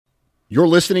You're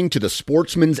listening to the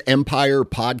Sportsman's Empire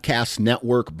Podcast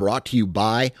Network, brought to you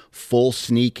by Full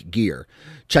Sneak Gear.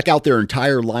 Check out their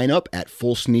entire lineup at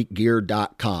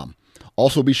fullsneakgear.com.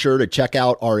 Also be sure to check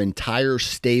out our entire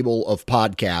stable of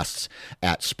podcasts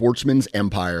at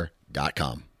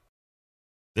sportsmansempire.com.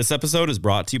 This episode is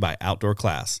brought to you by Outdoor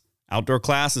Class. Outdoor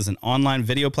Class is an online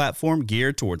video platform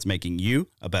geared towards making you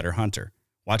a better hunter.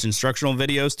 Watch instructional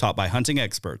videos taught by hunting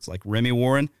experts like Remy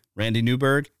Warren, Randy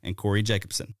Newberg, and Corey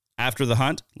Jacobson. After the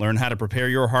hunt, learn how to prepare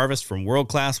your harvest from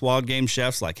world-class wild game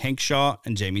chefs like Hank Shaw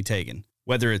and Jamie Tagan.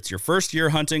 Whether it's your first year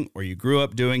hunting or you grew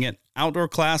up doing it, Outdoor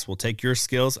Class will take your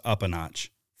skills up a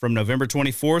notch. From November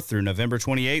 24th through November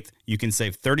 28th, you can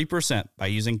save 30% by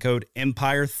using code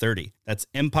EMPIRE30. That's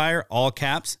EMPIRE, all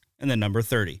caps, and the number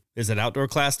 30. Visit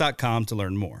OutdoorClass.com to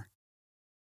learn more.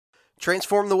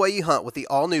 Transform the way you hunt with the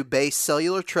all-new Base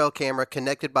cellular trail camera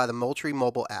connected by the Moultrie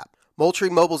mobile app. Moultrie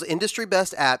Mobile's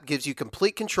industry-best app gives you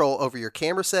complete control over your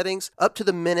camera settings,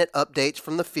 up-to-the-minute updates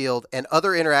from the field, and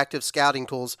other interactive scouting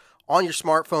tools on your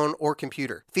smartphone or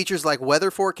computer. Features like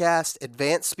weather forecast,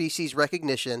 advanced species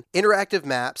recognition, interactive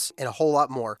maps, and a whole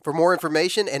lot more. For more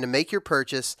information and to make your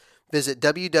purchase, visit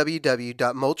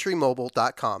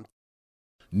www.moultriemobile.com.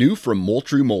 New from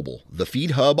Moultrie Mobile, the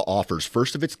Feed Hub offers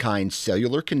first-of-its-kind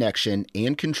cellular connection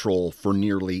and control for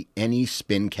nearly any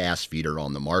spin cast feeder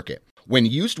on the market. When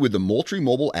used with the Moultrie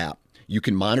mobile app, you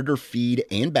can monitor feed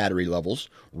and battery levels,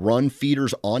 run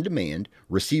feeders on demand,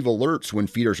 receive alerts when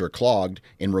feeders are clogged,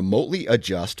 and remotely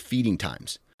adjust feeding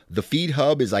times. The Feed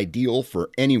Hub is ideal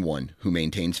for anyone who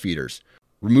maintains feeders.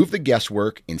 Remove the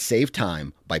guesswork and save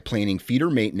time by planning feeder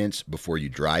maintenance before you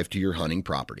drive to your hunting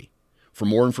property. For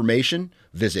more information,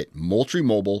 visit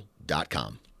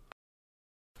moultriemobile.com.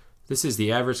 This is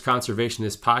the Average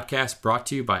Conservationist podcast, brought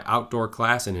to you by Outdoor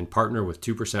Class and in partner with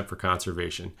 2% for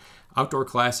Conservation. Outdoor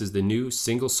Class is the new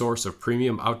single source of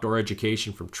premium outdoor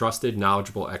education from trusted,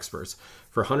 knowledgeable experts.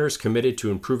 For hunters committed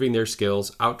to improving their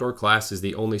skills, Outdoor Class is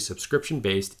the only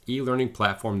subscription-based e-learning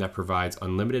platform that provides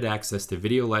unlimited access to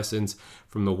video lessons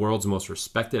from the world's most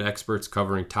respected experts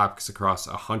covering topics across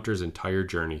a hunter's entire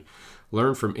journey.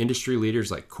 Learn from industry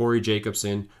leaders like Corey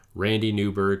Jacobson, Randy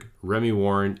Newberg, Remy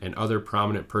Warren, and other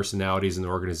prominent personalities in the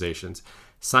organizations.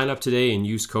 Sign up today and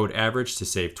use code AVERAGE to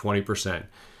save 20%.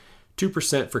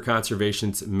 2% for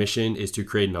Conservation's mission is to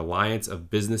create an alliance of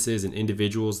businesses and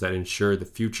individuals that ensure the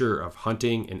future of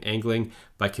hunting and angling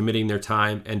by committing their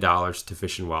time and dollars to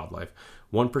fish and wildlife.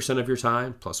 1% of your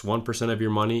time plus 1% of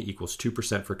your money equals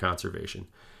 2% for conservation.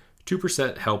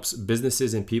 2% helps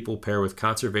businesses and people pair with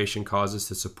conservation causes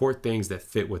to support things that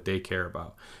fit what they care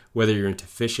about. Whether you're into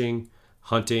fishing,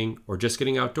 hunting, or just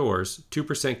getting outdoors,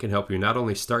 2% can help you not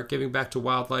only start giving back to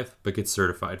wildlife, but get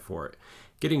certified for it.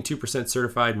 Getting 2%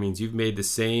 certified means you've made the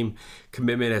same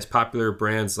commitment as popular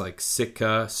brands like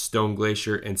Sitka, Stone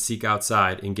Glacier, and Seek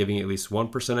Outside in giving at least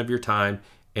 1% of your time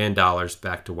and dollars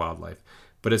back to wildlife.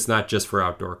 But it's not just for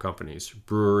outdoor companies.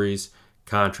 Breweries,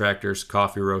 contractors,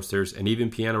 coffee roasters, and even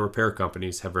piano repair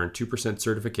companies have earned 2%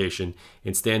 certification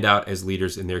and stand out as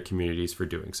leaders in their communities for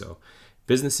doing so.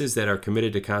 Businesses that are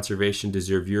committed to conservation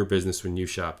deserve your business when you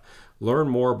shop. Learn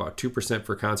more about 2%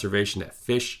 for Conservation at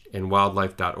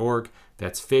fishandwildlife.org.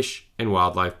 That's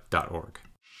fishandwildlife.org.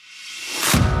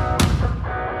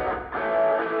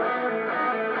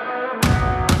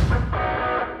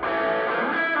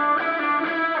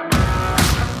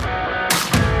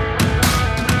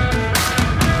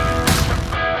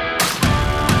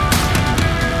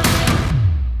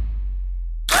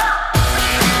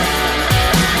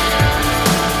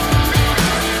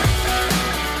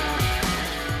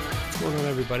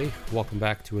 Everybody, welcome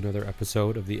back to another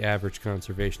episode of the Average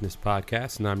Conservationist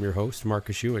podcast, and I'm your host,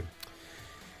 Marcus Ewing.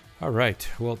 All right,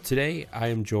 well, today I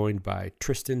am joined by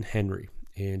Tristan Henry,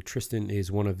 and Tristan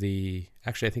is one of the,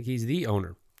 actually, I think he's the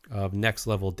owner of Next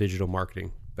Level Digital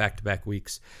Marketing, back-to-back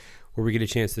weeks, where we get a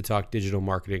chance to talk digital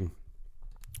marketing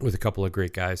with a couple of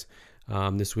great guys.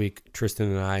 This week, Tristan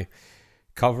and I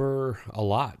cover a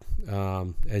lot,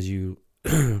 as you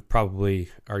probably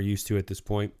are used to at this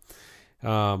point.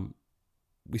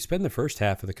 We spend the first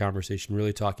half of the conversation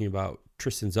really talking about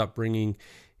Tristan's upbringing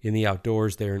in the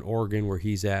outdoors there in Oregon, where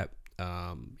he's at,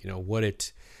 what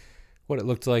it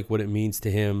looked like, what it means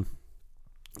to him,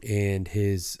 and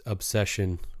his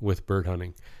obsession with bird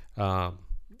hunting,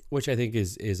 which I think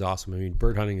is awesome. I mean,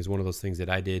 bird hunting is one of those things that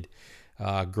I did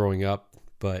growing up,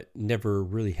 but never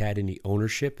really had any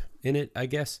ownership in it, I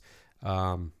guess.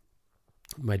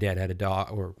 My dad had a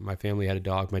dog, or my family had a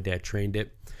dog. My dad trained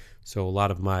it. So a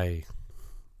lot of my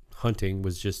hunting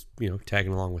was just,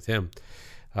 tagging along with him.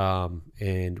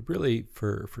 And really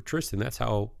for Tristan, that's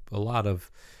how a lot of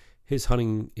his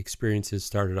hunting experiences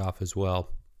started off as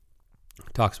well.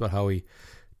 Talks about how he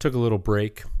took a little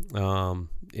break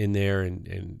in there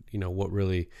and what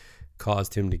really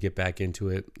caused him to get back into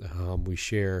it. We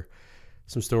share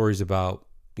some stories about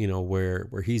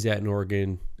where he's at in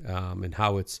Oregon, and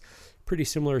how it's pretty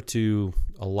similar to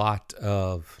a lot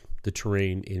of the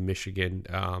terrain in Michigan,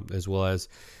 as well as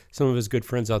some of his good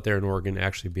friends out there in Oregon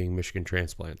actually being Michigan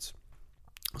transplants.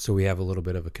 So we have a little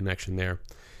bit of a connection there.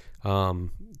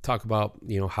 Talk about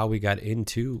how we got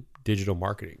into digital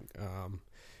marketing,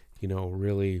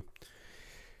 really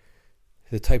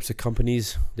the types of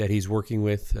companies that he's working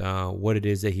with, what it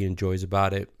is that he enjoys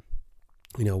about it,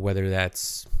 whether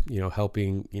that's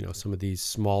helping some of these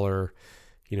smaller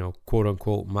quote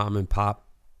unquote mom and pop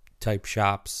type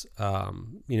shops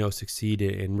succeed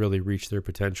and really reach their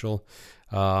potential,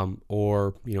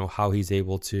 or how he's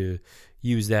able to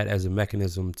use that as a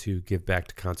mechanism to give back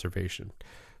to conservation.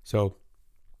 So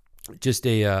just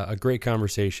a great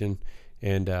conversation,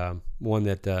 and one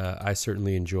that I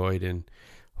certainly enjoyed, and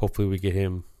hopefully we get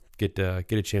a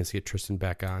chance to get Tristan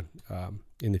back on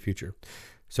in the future.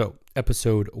 So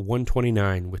episode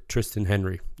 129 with Tristan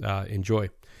Henry. Enjoy.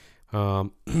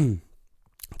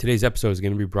 Today's episode is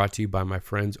going to be brought to you by my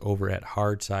friends over at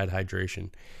Hardside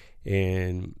Hydration.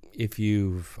 And I don't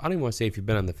even want to say if you've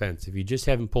been on the fence, if you just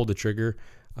haven't pulled the trigger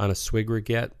on a swig rig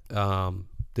yet,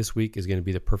 this week is going to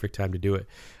be the perfect time to do it.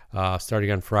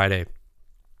 Starting on Friday,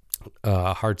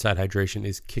 Hardside Hydration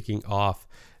is kicking off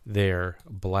their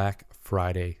Black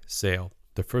Friday sale,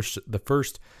 the first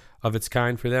of its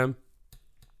kind for them,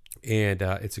 and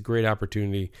it's a great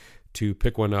opportunity to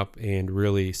pick one up and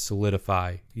really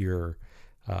solidify your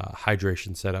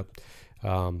hydration setup.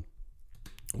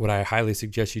 What I highly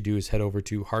suggest you do is head over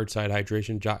to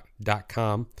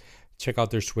hardsidehydration.com, check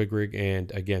out their swig rig, and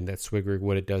again, that swig rig,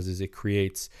 what it does is it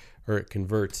converts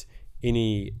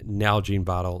any Nalgene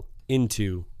bottle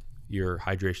into your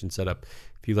hydration setup.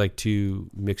 If you like to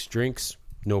mix drinks,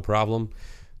 no problem.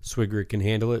 Swig rig can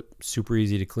handle it. Super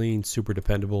easy to clean, super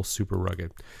dependable, super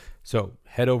rugged. So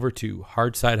head over to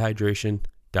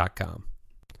hardsidehydration.com.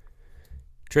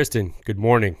 Tristan, good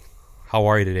morning. How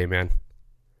are you today, man?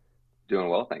 Doing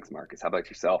well, thanks, Marcus. How about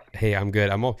yourself? Hey, I'm good.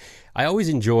 I always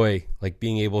enjoy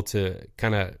being able to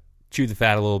kind of chew the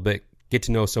fat a little bit, get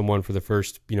to know someone for the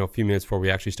first few minutes before we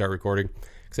actually start recording,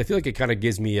 because I feel like it kind of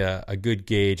gives me a good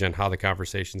gauge on how the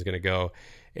conversation is going to go.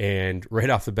 And right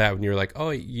off the bat, when you're like,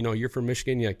 oh, you're from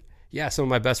Michigan, you're like, yeah, some of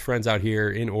my best friends out here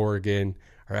in Oregon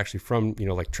are actually from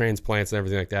transplants and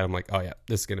everything like that. I'm like, oh yeah,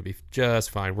 this is going to be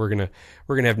just fine. We're gonna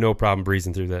have no problem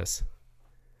breezing through this.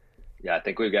 Yeah, I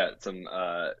think we've got some.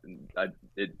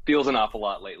 It feels an awful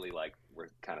lot lately like we're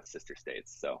kind of sister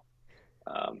states. So,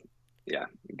 yeah,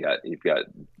 you've got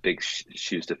big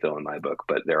shoes to fill in my book,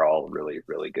 but they're all really,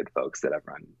 really good folks that I've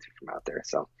run into from out there.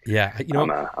 So yeah,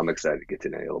 I'm excited to get to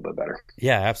know you a little bit better.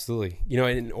 Yeah, absolutely.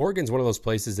 And Oregon's one of those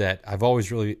places that I've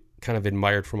always really kind of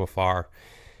admired from afar.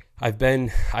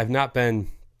 I've not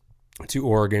been to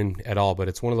Oregon at all, but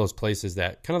it's one of those places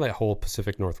that kind of that whole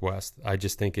Pacific Northwest, I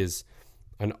just think is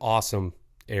an awesome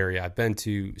area. I've been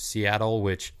to Seattle,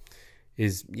 which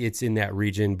it's in that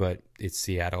region, but it's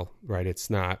Seattle, right? It's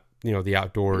not, the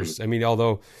outdoors. I mean,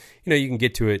 although, you can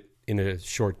get to it in a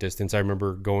short distance. I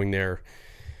remember going there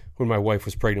when my wife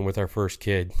was pregnant with our first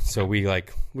kid. So we'd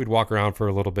walk around for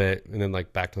a little bit and then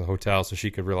back to the hotel so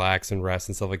she could relax and rest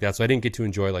and stuff like that. So I didn't get to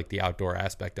enjoy the outdoor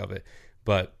aspect of it,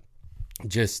 but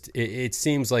just, it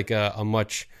seems like a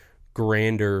much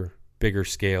grander, bigger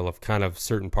scale of kind of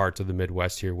certain parts of the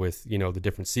Midwest here with, the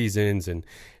different seasons and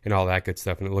all that good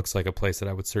stuff. And it looks like a place that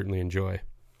I would certainly enjoy.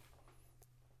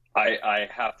 I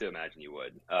have to imagine you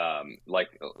would. Like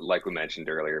we mentioned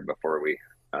earlier before we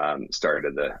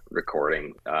started the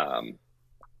recording,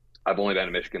 I've only been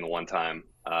to Michigan the one time,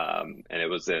 and it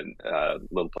was in a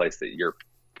little place that you're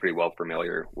pretty well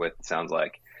familiar with, it sounds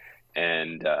like.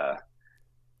 And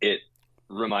it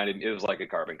reminded me, it was like a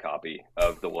carbon copy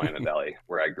of the Willamette Valley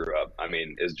where I grew up. I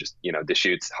mean, it was just,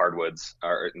 Deschutes, hardwoods,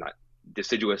 or not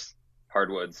deciduous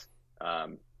hardwoods,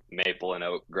 maple and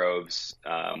oak groves,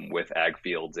 with ag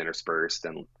fields interspersed,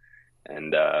 and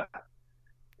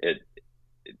it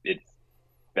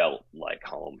felt like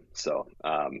home. So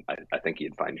I think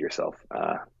you'd find yourself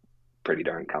pretty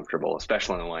darn comfortable,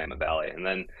 especially in the Willamette Valley. And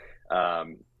then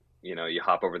you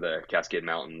hop over the Cascade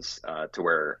Mountains to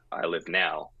where I live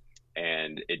now,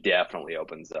 and it definitely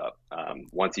opens up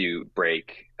once you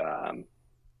break the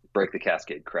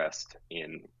Cascade Crest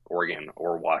in Oregon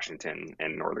or Washington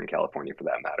and Northern California for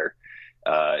that matter.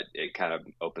 It kind of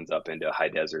opens up into high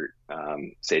desert,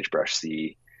 sagebrush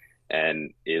sea,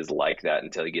 and is like that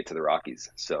until you get to the Rockies.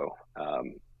 So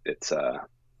it's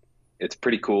it's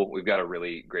pretty cool. We've got a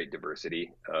really great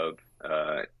diversity of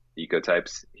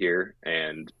ecotypes here,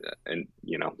 and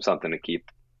something to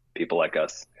keep people like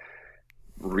us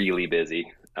really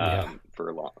busy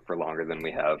for longer than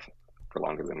we have.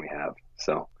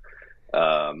 So,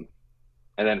 and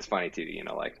then it's funny too,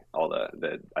 like all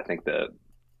the I think the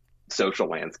social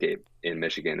landscape in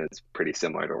Michigan is pretty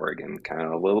similar to Oregon, kind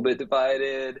of a little bit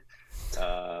divided.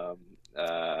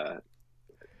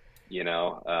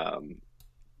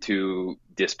 Two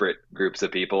disparate groups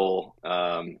of people,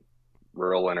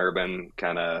 rural and urban,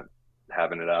 kind of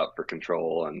having it out for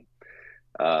control, and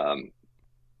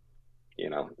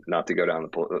not to go down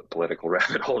the political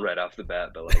rabbit hole right off the bat,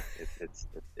 but like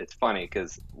it's funny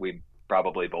because we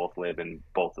probably both live in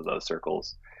both of those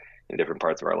circles in different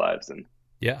parts of our lives, and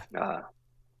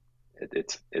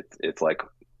it's like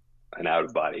an out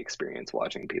of body experience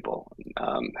watching people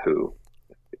who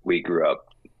we grew up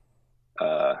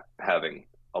having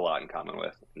a lot in common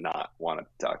with not want to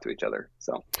talk to each other.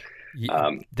 So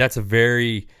that's a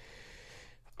very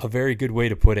good way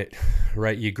to put it,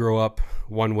 right? You grow up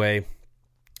one way,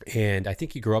 and I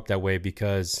think you grow up that way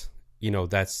because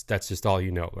that's just all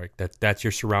right? That's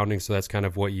your surroundings, so that's kind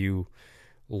of what you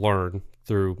learn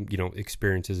through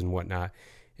experiences and whatnot.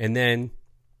 And then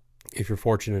if you're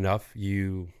fortunate enough,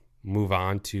 you move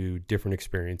on to different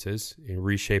experiences. It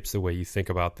reshapes the way you think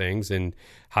about things and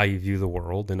how you view the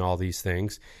world and all these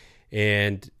things.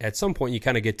 And at some point you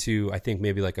kind of get to, I think,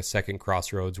 maybe like a second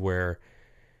crossroads where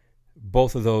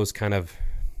both of those kind of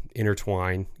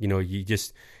intertwine. You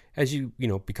just, as you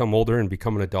become older and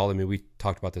become an adult, I mean, we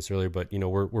talked about this earlier, but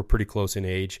we're pretty close in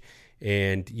age,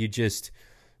 and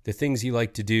the things you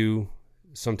like to do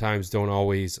sometimes don't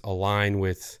always align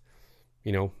with,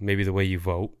 maybe the way you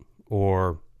vote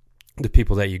or the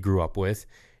people that you grew up with.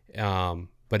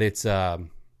 But it's an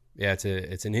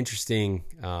interesting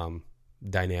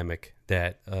dynamic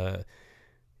that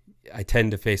I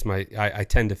tend to face,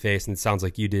 and it sounds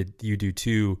like you do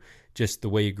too, just the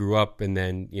way you grew up and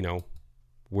then,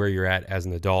 where you're at as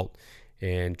an adult,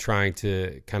 and trying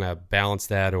to kind of balance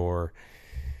that, or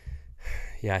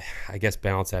I guess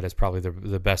balance that is probably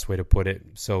the best way to put it.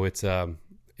 So it's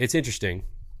interesting,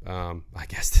 I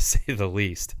guess, to say the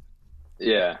least.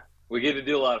 Yeah, we get to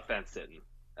do a lot of fence sitting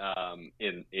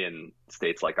in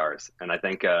states like ours, and I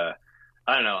think I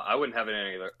don't know, I wouldn't have it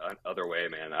any other way,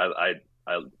 man. I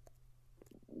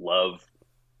love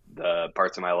the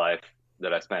parts of my life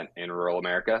that I spent in rural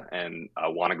America, and I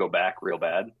want to go back real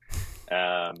bad.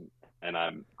 And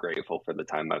I'm grateful for the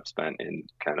time I've spent in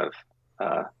kind of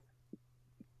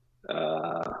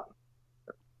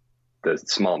the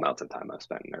small amounts of time I've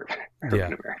spent in urban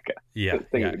America. Yeah,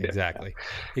 exactly.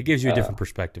 It gives you a different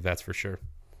perspective, that's for sure.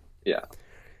 Yeah.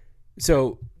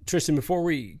 So, Tristan, before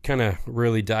we kind of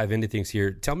really dive into things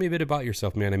here, tell me a bit about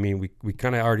yourself, man. I mean, we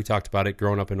kind of already talked about it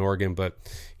growing up in Oregon, but,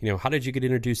 how did you get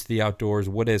introduced to the outdoors?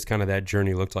 What has kind of that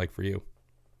journey looked like for you?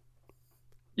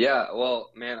 Yeah,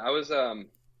 well, man, I was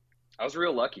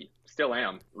real lucky. Still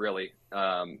am, really.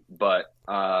 But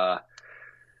I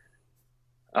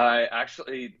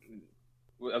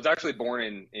was actually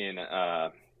born in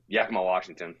Yakima,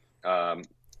 Washington.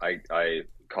 I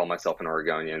call myself an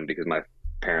Oregonian because my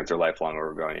parents are lifelong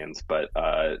Oregonians, but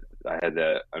I had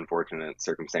the unfortunate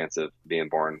circumstance of being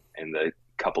born in the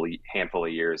handful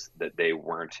of years that they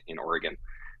weren't in Oregon.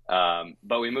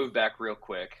 But we moved back real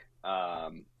quick.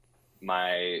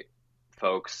 My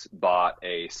folks bought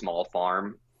a small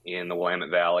farm in the Willamette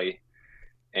Valley,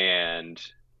 and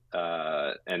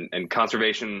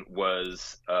conservation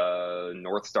was a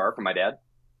North Star for my dad.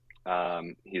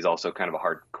 He's also kind of a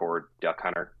hardcore duck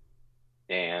hunter.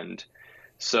 And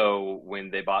so when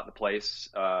they bought the place,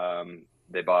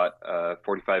 they bought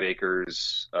 45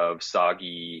 acres of a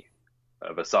soggy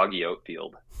oat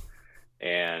field,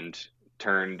 and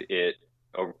turned it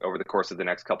over the course of the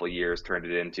next couple of years, turned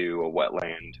it into a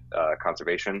wetland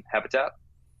conservation habitat.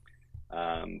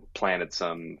 Planted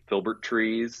some filbert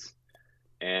trees,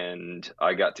 and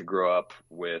I got to grow up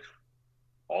with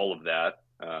all of that,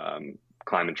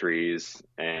 climbing trees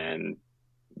and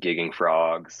gigging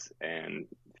frogs and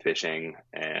fishing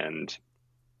and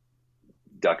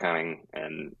duck hunting,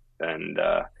 and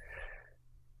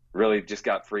really just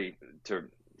got free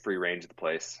range of the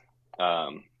place.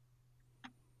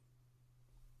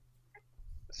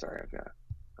 Sorry, I've got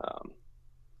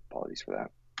apologies for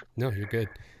that. No, you're good.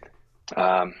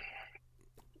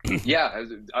 Yeah,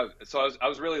 so I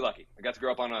was really lucky. I got to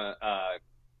grow up on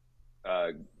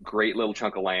a great little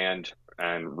chunk of land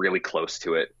and really close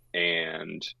to it,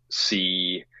 and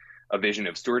see a vision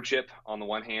of stewardship on the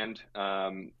one hand,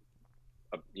 ag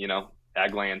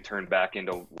land turned back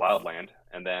into wildland,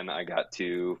 and then I got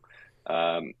to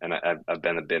And I've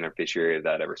been the beneficiary of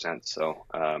that ever since. So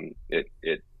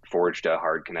it forged a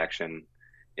hard connection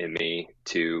in me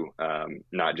to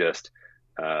not just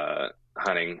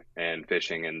hunting and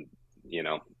fishing and,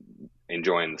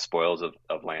 enjoying the spoils of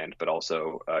land, but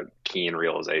also a keen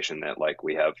realization that like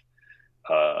we have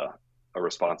a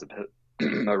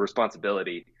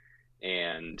responsibility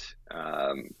and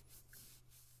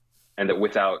that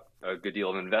without a good deal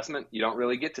of investment, you don't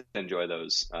really get to enjoy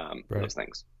those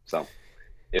things. So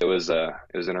it was an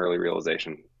early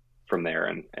realization from there,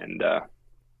 and I've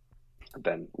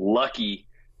been lucky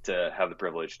to have the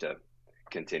privilege to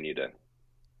continue to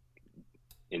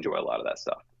enjoy a lot of that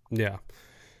stuff. Yeah.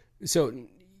 So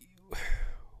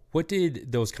what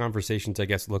did those conversations, I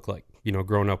guess, look like,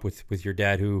 growing up with your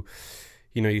dad, who,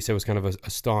 you said was kind of a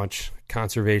staunch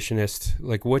conservationist?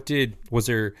 Like was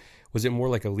it more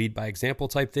like a lead by example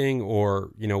type thing,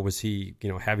 or, was he,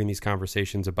 having these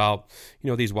conversations about,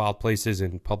 these wild places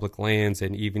and public lands,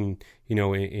 and even,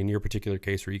 in your particular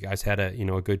case where you guys had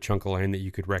a good chunk of land that you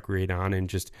could recreate on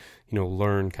and just,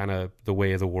 learn kind of the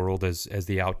way of the world as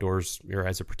the outdoors, or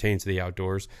as it pertains to the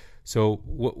outdoors. So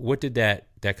what did that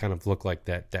kind of look like,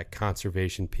 that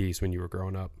conservation piece when you were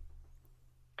growing up?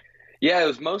 Yeah, it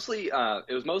was mostly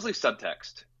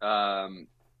subtext.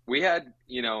 We had,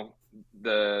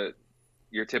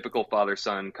 your typical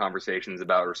father-son conversations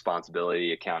about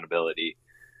responsibility, accountability,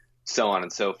 so on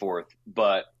and so forth.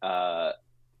 But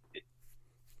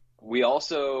we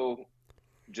also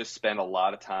just spent a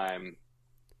lot of time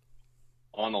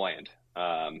on the land,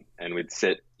 and we'd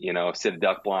sit a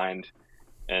duck blind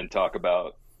and talk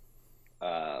about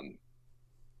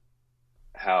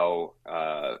how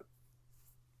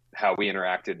we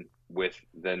interacted with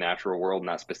the natural world,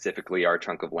 not specifically our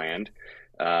chunk of land.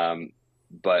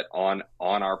 But on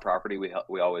our property, we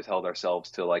always held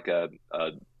ourselves to like a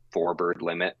 4-bird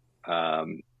limit.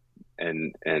 And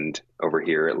over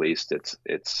here, at least it's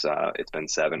been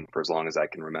 7 for as long as I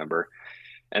can remember.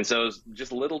 And so it was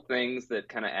just little things that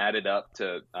kind of added up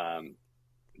to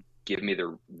give me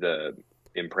the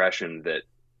impression that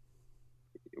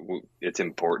it's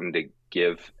important to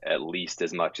give at least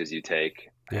as much as you take,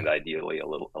 and ideally a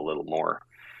little more.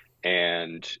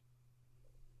 And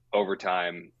over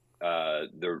time,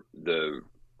 the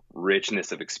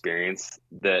richness of experience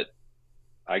that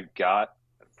I got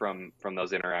from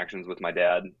those interactions with my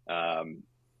dad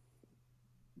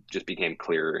just became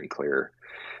clearer and clearer.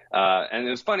 And it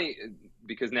was funny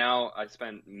because now I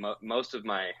spend most of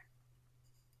my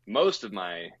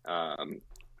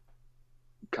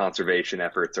conservation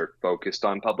efforts are focused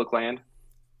on public land.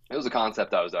 It was a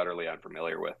concept I was utterly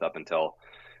unfamiliar with up until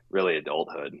really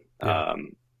adulthood. Yeah.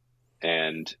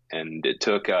 And it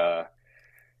took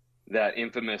that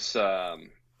infamous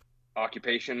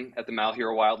occupation at the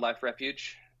Malheur Wildlife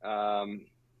Refuge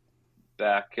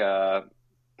back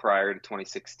prior to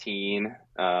 2016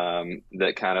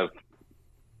 that kind of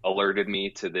alerted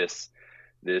me to this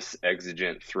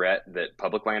exigent threat that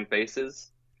public land faces.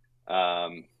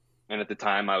 And at the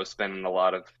time, I was spending a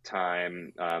lot of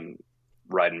time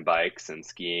riding bikes and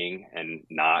skiing and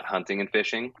not hunting and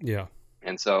fishing. Yeah.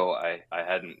 And so I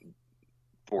hadn't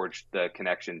forged the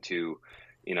connection to,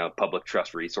 public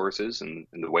trust resources and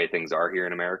the way things are here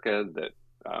in America that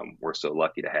we're so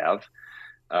lucky to have.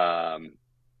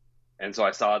 And so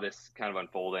I saw this kind of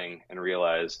unfolding and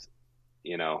realized,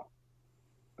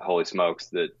 holy smokes,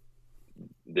 that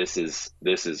this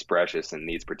is precious and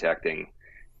needs protecting.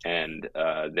 And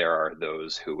there are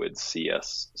those who would see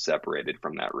us separated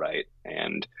from that right.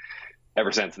 And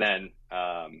ever since then,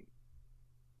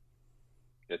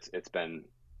 it's been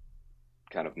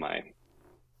kind of my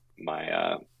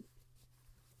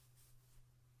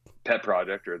pet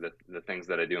project, or the things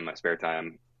that I do in my spare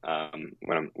time when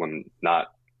I'm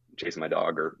not chasing my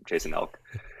dog or chasing elk,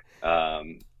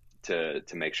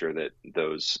 to make sure that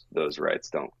those rights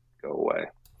don't go away.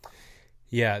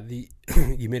 Yeah,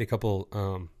 you made a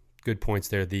couple good points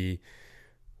there.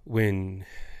 When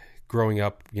growing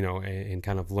up, and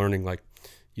kind of learning, like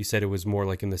you said, it was more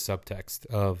like in the subtext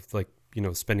of like,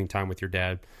 spending time with your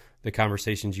dad, the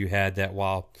conversations you had, that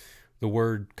while the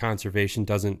word conservation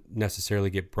doesn't necessarily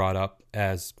get brought up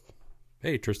as,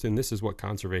 hey, Tristan, this is what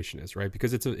conservation is, right?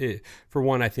 Because for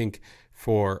one, I think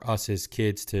for us as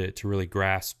kids to really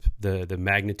grasp the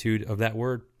magnitude of that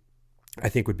word, I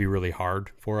think would be really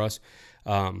hard for us.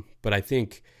 But I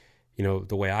think,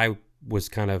 the way I was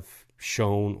kind of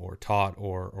shown or taught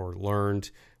or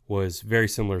learned was very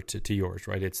similar to yours,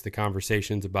 right? It's the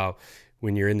conversations about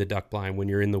when you're in the duck blind, when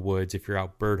you're in the woods, if you're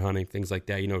out bird hunting, things like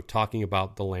that, talking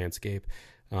about the landscape.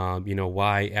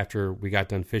 Why after we got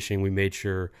done fishing, we made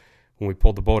sure when we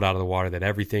pulled the boat out of the water, that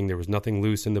there was nothing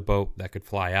loose in the boat that could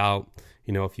fly out.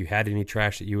 If you had any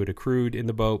trash that you had accrued in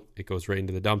the boat, it goes right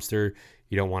into the dumpster.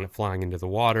 You don't want it flying into the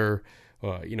water.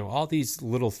 All these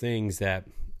little things that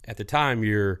at the time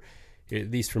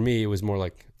at least for me, it was more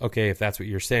like, okay, if that's what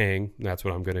you're saying, that's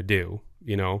what I'm going to do,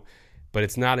 but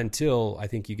it's not until I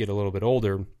think you get a little bit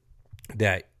older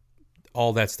that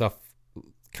all that stuff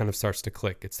kind of starts to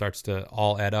click. It starts to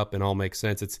all add up and all make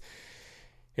sense.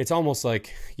 It's almost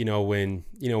like, when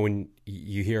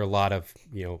you hear a lot of,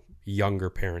 younger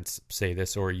parents say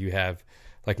this, or you have,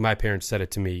 like my parents said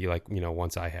it to me, like,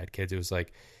 once I had kids, it was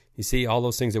like, you see all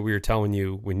those things that we were telling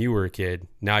you when you were a kid,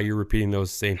 now you're repeating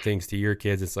those same things to your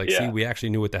kids. It's like, See, we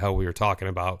actually knew what the hell we were talking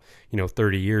about,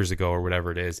 30 years ago or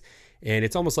whatever it is. And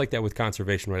it's almost like that with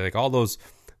conservation, right? Like all those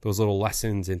little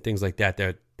lessons and things like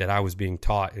that I was being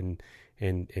taught and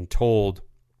told,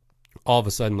 all of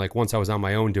a sudden, like once I was on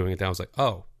my own doing it, then I was like,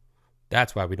 oh,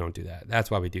 that's why we don't do that.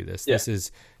 That's why we do this. Yeah. This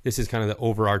is kind of the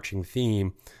overarching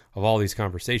theme of all these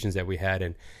conversations that we had.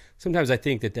 And sometimes I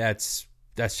think that's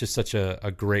just such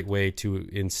a great way to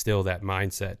instill that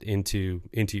mindset into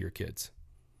your kids.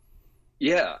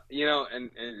 Yeah.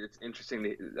 And it's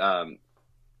interesting.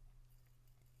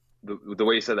 The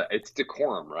way you said that, it's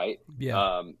decorum, right?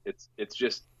 Yeah. It's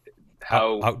just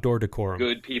how outdoor decorum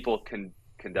good people can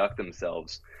conduct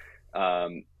themselves.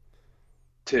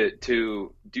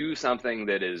 To do something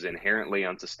that is inherently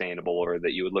unsustainable, or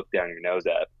that you would look down your nose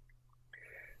at,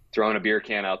 throwing a beer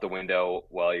can out the window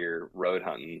while you're road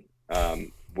hunting,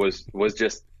 was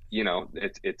just,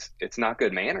 it's not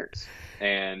good manners.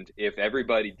 And if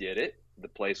everybody did it, the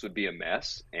place would be a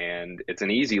mess. And it's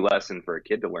an easy lesson for a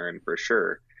kid to learn, for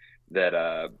sure, that,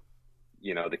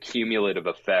 the cumulative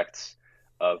effects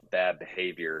of bad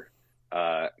behavior,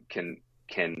 can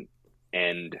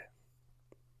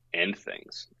end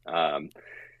things.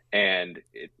 And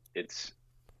it's,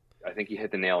 I think you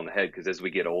hit the nail on the head, because as we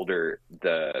get older,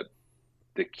 the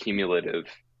cumulative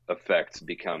effects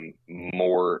become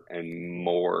more and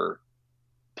more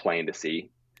plain to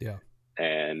see. Yeah.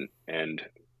 And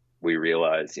we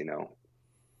realize,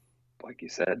 like you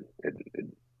said,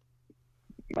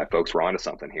 my folks were onto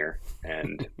something here,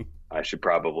 and I should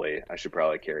probably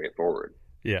carry it forward.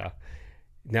 Yeah.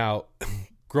 Now,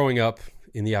 growing up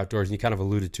in the outdoors, and you kind of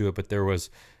alluded to it, but there was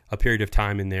a period of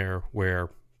time in there where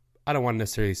I don't want to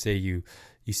necessarily say you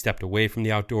stepped away from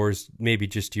the outdoors. Maybe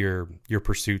just your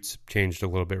pursuits changed a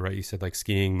little bit, right? You said like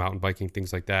skiing, mountain biking,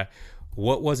 things like that.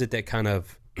 What was it that kind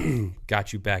of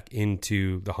got you back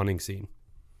into the hunting scene?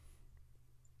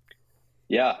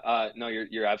 Yeah, no,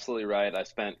 you're absolutely right. I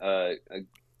spent a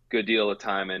good deal of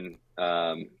time in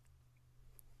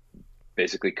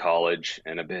basically college,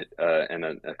 and a bit and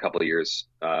a couple of years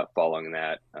following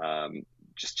that,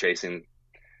 just chasing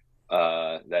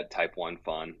that type 1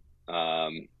 fun,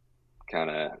 kind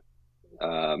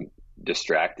of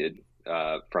distracted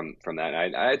from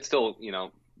that. I'd still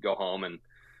go home and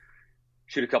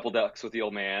shoot a couple ducks with the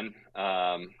old man,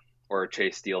 or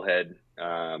chase steelhead,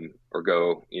 or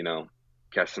go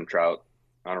catch some trout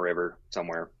on a river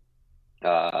somewhere,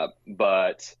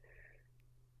 but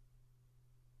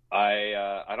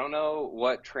I don't know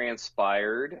what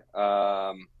transpired,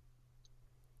 but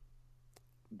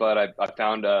I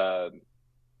found I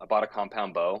bought a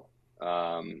compound bow.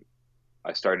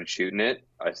 I started shooting it,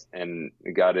 and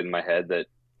it got in my head that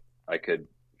I could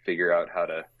figure out how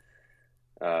to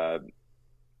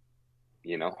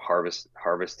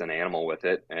harvest an animal with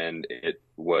it, and it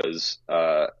was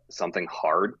something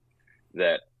hard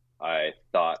that I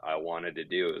thought I wanted to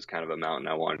do. It was kind of a mountain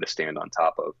I wanted to stand on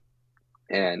top of.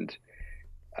 And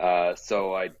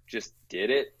so I just did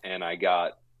it, and I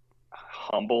got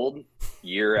humbled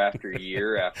year after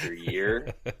year after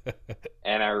year.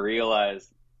 And I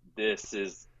realized this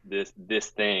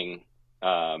thing,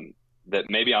 that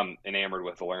maybe I'm enamored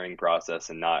with the learning process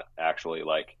and not actually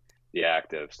like the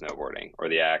act of snowboarding or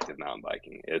the act of mountain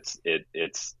biking. It's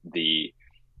the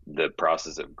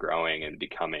process of growing and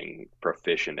becoming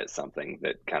proficient at something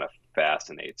that kind of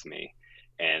fascinates me,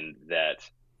 and that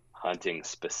hunting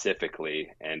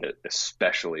specifically, and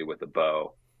especially with a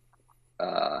bow,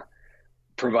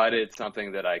 provided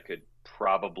something that I could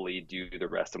probably do the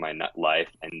rest of my life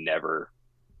and never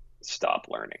stop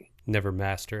learning. Never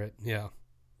master it. Yeah.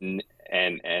 And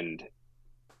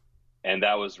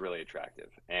that was really attractive.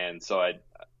 And so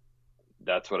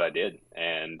that's what I did.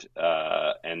 And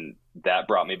that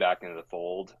brought me back into the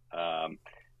fold.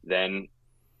 Then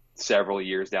several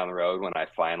years down the road, when I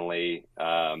finally,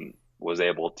 was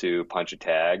able to punch a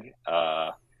tag,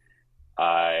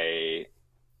 I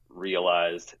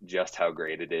realized just how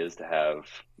great it is to have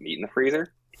meat in the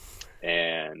freezer.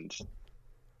 And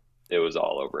it was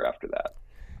all over after that.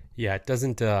 Yeah, it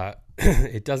doesn't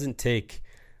it doesn't take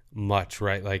much,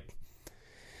 right? Like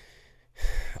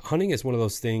hunting is one of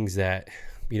those things that,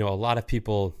 you know, a lot of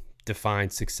people define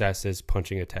success as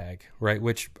punching a tag, right?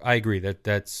 Which I agree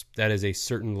that is a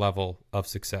certain level of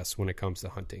success when it comes to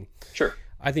hunting. Sure.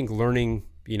 I think learning,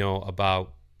 you know,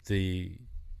 about the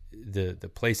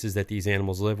places that these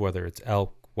animals live, whether it's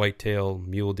elk, whitetail,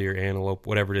 mule deer, antelope,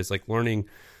 whatever it is, like learning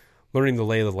the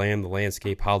lay of the land, the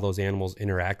landscape, how those animals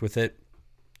interact with it,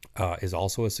 is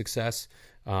also a success.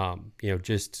 You know,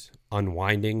 just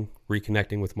unwinding,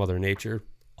 reconnecting with Mother Nature,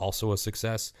 also a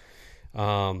success.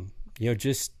 You know,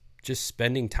 just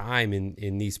spending time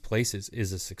in these places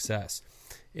is a success.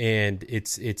 And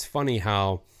it's funny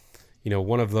how, you know,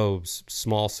 one of those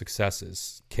small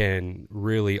successes can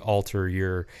really alter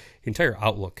your entire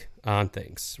outlook on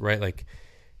things, right? Like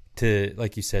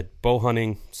you said, bow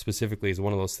hunting specifically is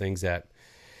one of those things that,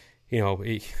 you know,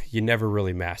 you never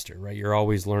really master, right? You're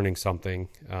always learning something.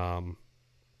 I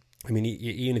mean,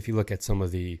 even if you look at some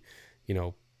of the, you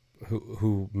know,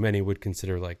 who many would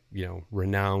consider like, you know,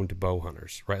 renowned bow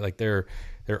hunters, right? Like they're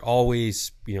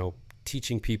always, you know,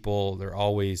 teaching people, they're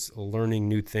always learning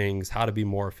new things, how to be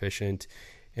more efficient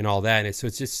and all that. And so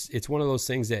it's one of those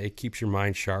things that it keeps your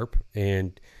mind sharp,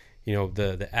 and, you know,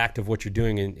 the act of what you're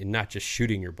doing and not just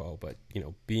shooting your bow, but, you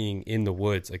know, being in the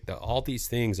woods, like all these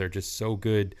things are just so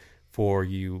good for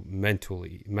you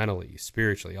mentally,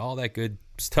 spiritually, all that good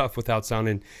stuff, without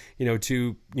sounding, you know,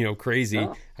 too, you know, crazy.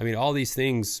 Oh. I mean, all these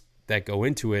things that go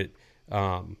into it,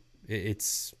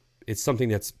 it's something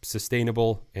that's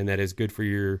sustainable and that is good for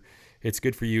you,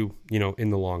 you know, in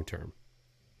the long term.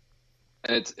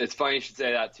 And it's funny you should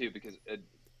say that too, because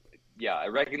yeah, I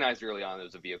recognized early on it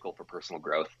was a vehicle for personal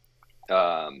growth.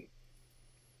 You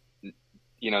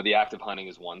know, the act of hunting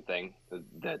is one thing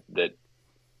that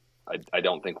I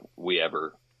don't think we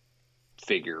ever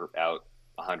figure out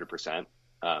 100%,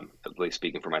 at least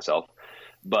speaking for myself,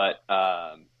 but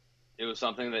it was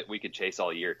something that we could chase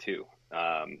all year too.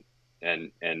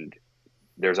 And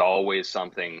there's always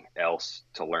something else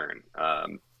to learn.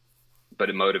 But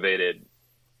it motivated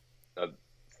a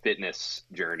fitness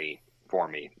journey for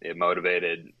me. It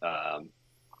motivated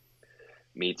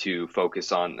me to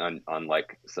focus on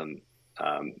like some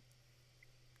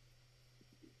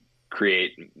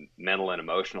create mental and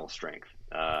emotional strength,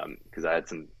 because I had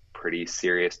some pretty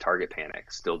serious target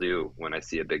panic, still do when I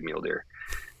see a big mule deer.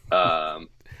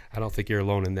 I don't think you're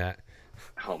alone in that.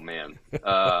 Oh man.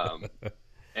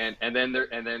 And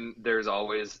then there's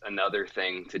always another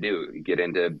thing to do. You get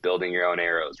into building your own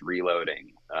arrows,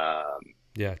 reloading,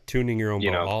 tuning your own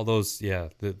bow, all those,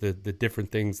 the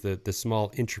different things, the small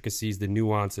intricacies, the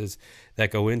nuances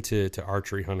that go into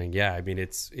archery hunting. Yeah, I mean,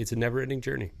 it's a never-ending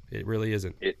journey. It really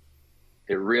isn't.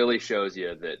 It really shows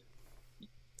you that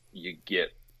you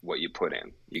get what you put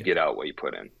in. You get out what you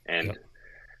put in. And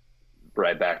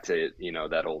right back to, you know,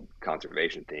 that old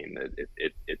conservation theme, that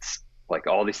it's like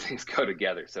all these things go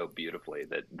together so beautifully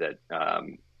that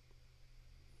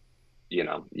you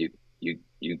know, you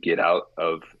get out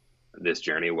of this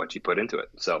journey what you put into it.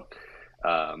 So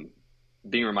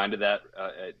being reminded that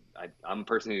I'm a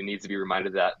person who needs to be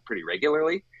reminded that pretty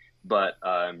regularly, but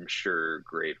I'm sure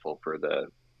grateful for the,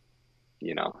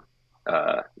 you know,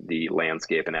 the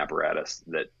landscape and apparatus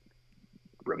that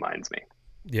reminds me.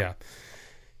 Yeah,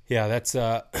 that's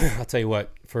I'll tell you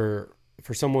what, for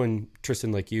someone,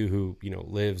 Tristan, like you, who, you know,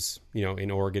 lives, you know, in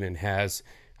Oregon and has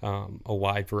a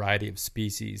wide variety of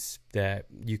species that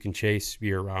you can chase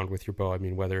year round with your bow. I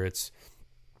mean, whether it's,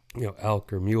 you know,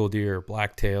 elk or mule deer or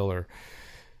blacktail or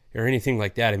anything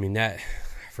like that. I mean, that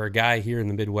for a guy here in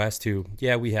the Midwest who,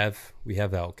 we have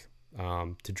elk.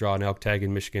 To draw an elk tag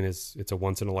in Michigan it's a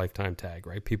once in a lifetime tag,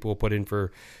 right? People will put in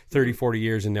for 30, 40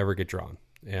 years and never get drawn.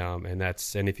 And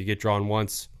if you get drawn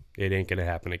once, it ain't going to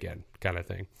happen again, kind of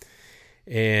thing.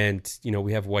 And, you know,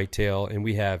 we have whitetail, and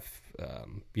we have,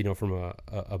 you know, from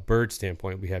a bird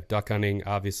standpoint, we have duck hunting.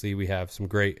 Obviously we have some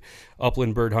great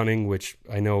upland bird hunting, which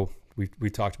I know we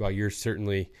talked about, you're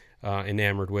certainly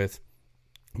enamored with.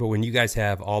 But when you guys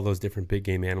have all those different big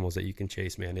game animals that you can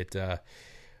chase, man,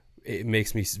 it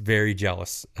makes me very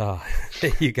jealous.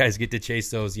 You guys get to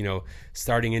chase those, you know,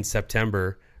 starting in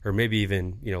September or maybe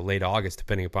even, you know, late August,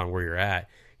 depending upon where you're at,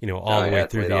 you know, all the way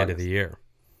through the end of the year.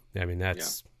 I mean,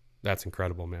 that's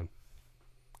incredible, man.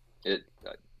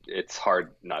 It's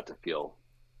hard not to feel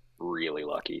really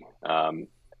lucky. And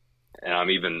I'm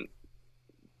even,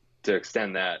 to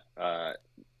extend that,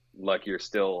 luckier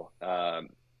still. I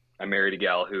married a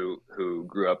gal who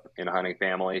grew up in a hunting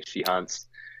family. She hunts.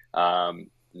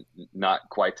 Not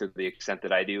quite to the extent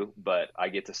that I do, but I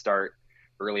get to start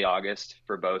early August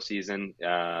for bow season,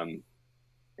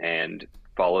 and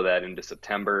follow that into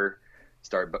September.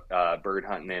 Start bird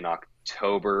hunting in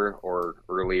October or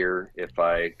earlier if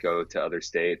I go to other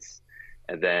states.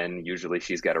 And then usually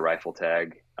she's got a rifle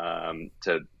tag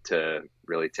to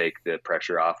really take the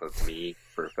pressure off of me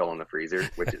for filling the freezer,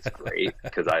 which is great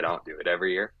because I don't do it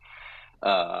every year.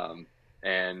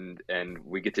 And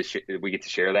we get to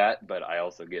share that, but I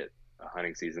also get a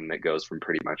hunting season that goes from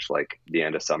pretty much like the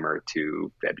end of summer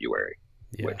to February,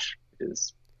 which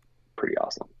is pretty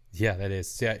awesome. Yeah, that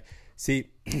is. See,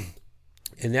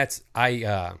 and that's,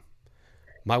 my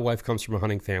wife comes from a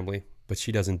hunting family, but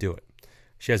she doesn't do it.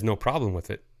 She has no problem with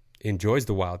it, enjoys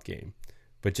the wild game,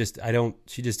 but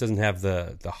she just doesn't have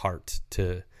the heart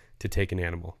to take an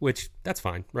animal, which that's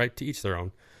fine, right? To each their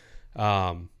own.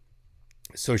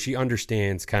 So she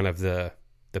understands kind of the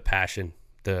passion,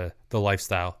 the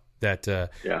lifestyle that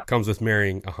comes with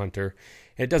marrying a hunter.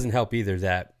 And it doesn't help either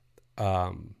that,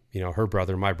 her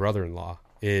brother, my brother-in-law,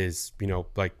 is,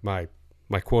 like my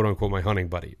quote unquote, my hunting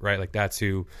buddy, right? Like that's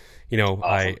who,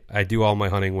 awesome. I do all my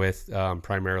hunting with,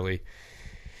 primarily.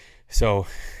 So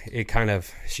it kind of,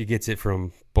 she gets it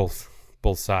from both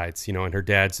sides, and her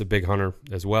dad's a big hunter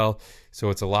as well. So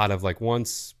it's a lot of like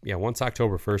once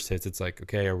October 1st hits, it's like,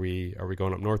 okay, are we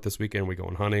going up north this weekend? Are we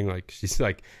going hunting? Like, she's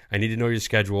like, I need to know your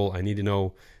schedule. I need to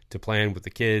know to plan with the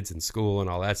kids and school and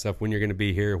all that stuff, when you're going to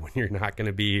be here, when you're not going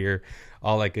to be here,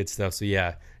 all that good stuff. So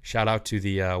yeah, shout out to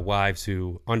the wives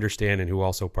who understand and who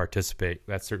also participate.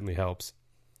 That certainly helps.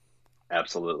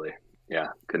 Absolutely. Yeah.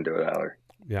 Couldn't do it without.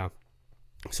 Yeah.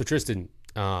 So Tristan,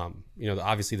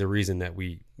 obviously the reason that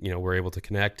we, we're able to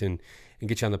connect and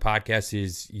get you on the podcast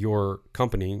is your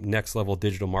company, Next Level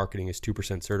Digital Marketing, is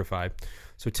 2% certified.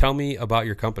 So tell me about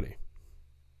your company.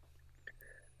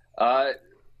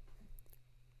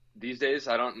 These days,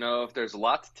 I don't know if there's a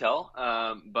lot to tell,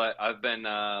 but I've been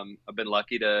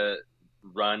lucky to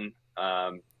run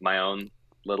my own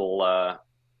little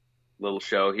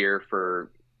show here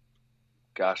for,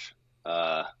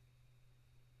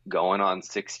 going on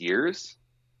 6 years,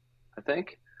 I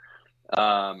think.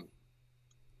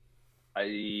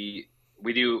 We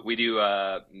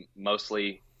do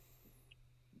mostly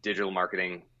digital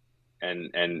marketing,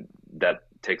 and that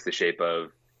takes the shape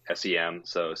of SEM,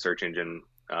 so search engine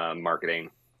marketing,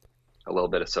 a little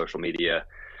bit of social media,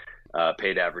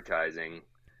 paid advertising,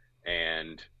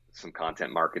 and some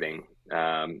content marketing.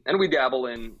 And we dabble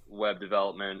in web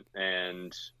development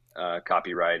and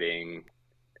copywriting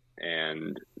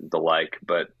and the like,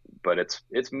 but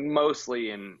it's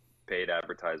mostly in paid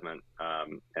advertisement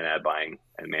and ad buying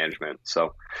and management.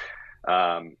 So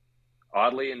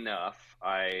oddly enough,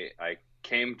 I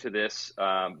came to this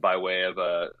by way of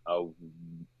a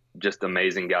just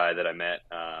amazing guy that I met,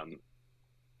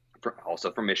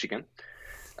 also from Michigan.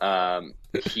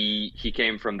 He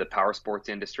came from the power sports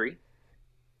industry,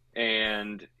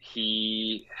 and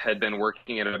he had been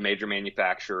working at a major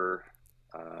manufacturer,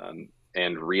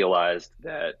 and realized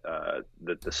that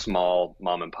the small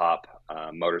mom and pop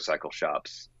motorcycle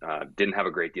shops didn't have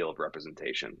a great deal of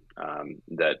representation.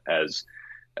 That as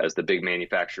the big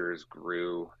manufacturers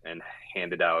grew and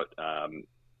handed out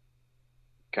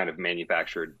kind of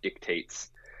manufacturer dictates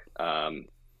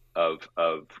of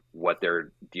what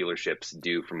their dealerships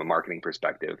do from a marketing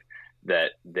perspective,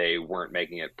 that they weren't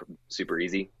making it super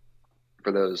easy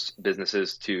for those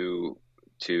businesses to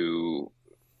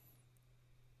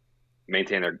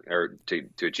maintain or to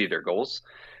achieve their goals,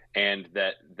 and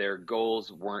that their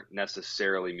goals weren't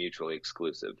necessarily mutually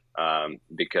exclusive.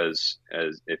 Because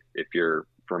if you're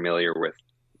familiar with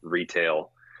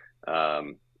retail,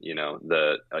 in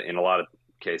a lot of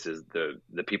cases,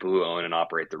 the people who own and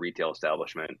operate the retail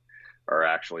establishment are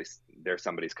actually, they're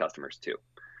somebody's customers too.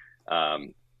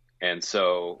 And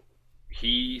so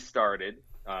he started,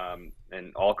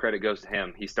 and all credit goes to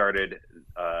him, he started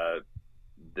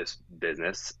this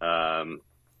business,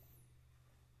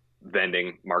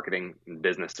 vending, marketing, and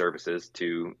business services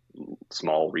to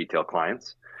small retail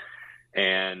clients.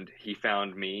 And he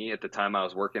found me at the time. I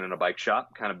was working in a bike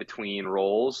shop, kind of between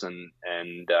roles, and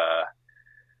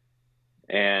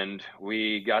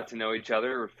we got to know each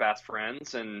other. We're fast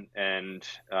friends, and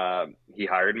he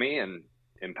hired me and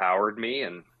empowered me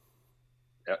and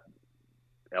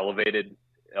elevated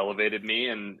me,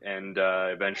 and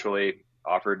eventually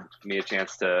offered me a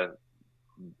chance to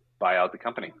buy out the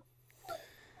company.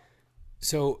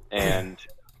 So, and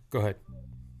go ahead.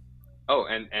 Oh,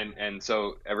 and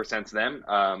so ever since then,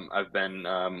 I've been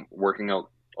working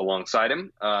alongside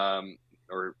him, and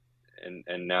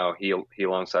now he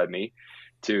alongside me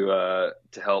to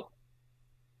help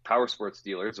power sports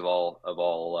dealers of all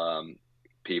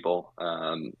people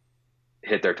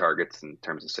hit their targets in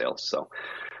terms of sales. So,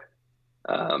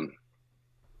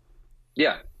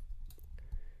 yeah.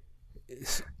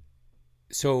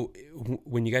 So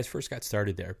when you guys first got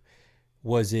started there,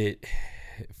 was it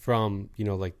from,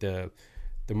 like the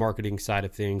marketing side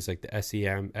of things, like the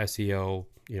SEM, SEO,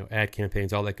 ad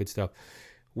campaigns, all that good stuff?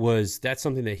 Was that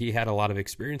something that he had a lot of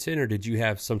experience in, or did you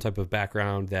have some type of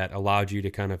background that allowed you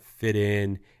to kind of fit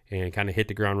in and kind of hit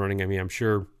the ground running? I mean, I'm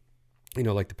sure,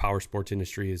 like the power sports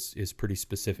industry is pretty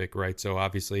specific, right? So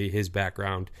obviously his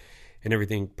background and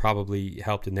everything probably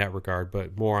helped in that regard,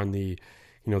 but more on the,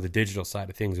 the digital side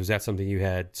of things. Was that something you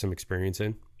had some experience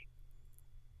in?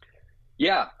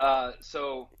 Yeah.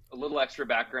 So a little extra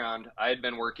background. I had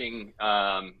been working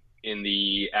in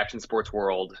the action sports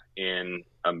world in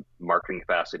a marketing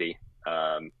capacity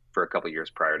for a couple of years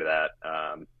prior to that.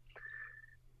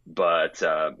 But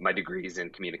my degree is in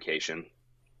communication,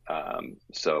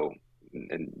 so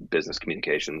in business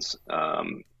communications.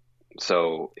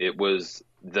 So it was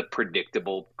the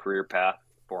predictable career path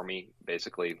for me,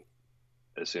 basically,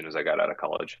 as soon as I got out of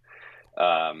college.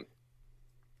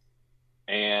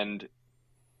 And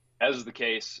as is the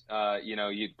case, I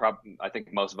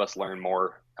think most of us learn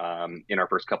more in our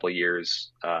first couple of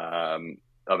years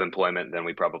of employment than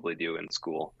we probably do in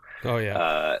school. Oh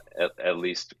yeah. At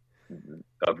least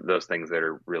of those things that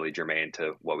are really germane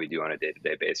to what we do on a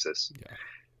day-to-day basis.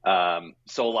 Yeah.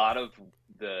 So a lot of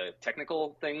the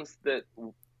technical things that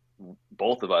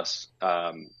both of us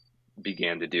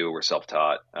began to do were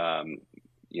self-taught.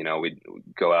 We'd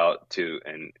go out to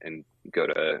and go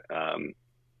to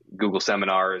Google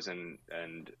seminars and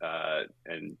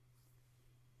kind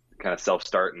of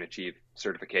self-start and achieve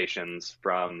certifications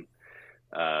from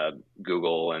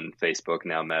Google and Facebook,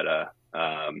 now Meta,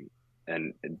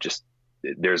 and just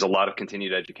there's a lot of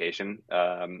continued education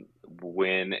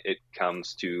when it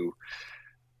comes to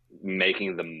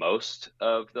making the most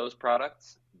of those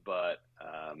products, but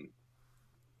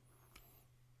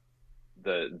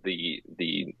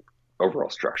the overall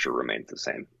structure remains the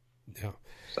same. Yeah.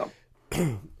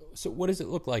 So what does it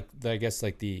look like? I guess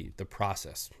like the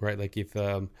process, right? Like if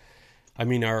at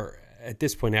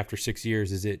this point after 6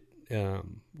 years, is it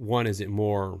is it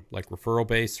more like referral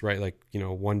based, right? Like,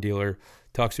 one dealer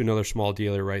talks to another small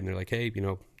dealer, right? And they're like, hey,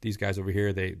 these guys over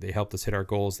here, they helped us hit our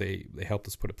goals. They helped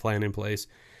us put a plan in place.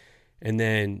 And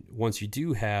then once you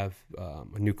do have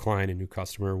a new client, a new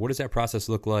customer, what does that process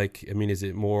look like? I mean, is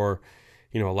it more,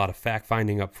 a lot of fact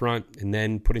finding up front and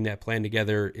then putting that plan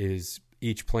together? Is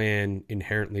each plan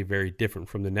inherently very different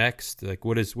from the next? Like,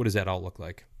 what does that all look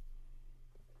like?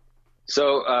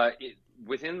 So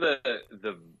within the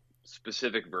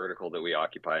specific vertical that we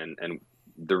occupy, and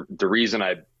the reason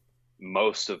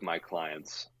most of my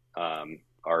clients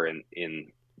are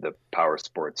in the power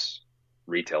sports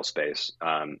retail space,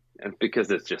 and because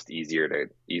it's just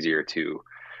easier to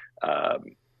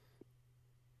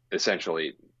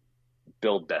essentially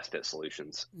build best fit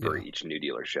solutions for each new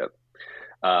dealership.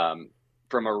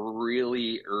 From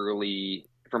really early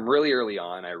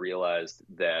on, I realized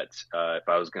that if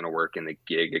I was going to work in the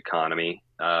gig economy,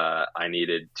 I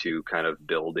needed to kind of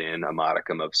build in a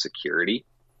modicum of security.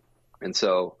 And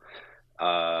so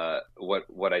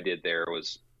what I did there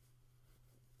was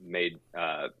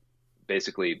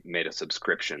basically made a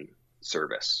subscription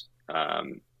service.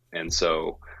 And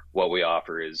so what we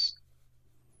offer is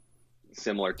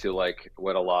similar to like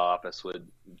what a law office would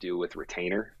do with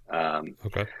retainer.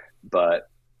 Okay. But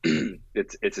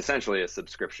it's essentially a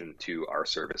subscription to our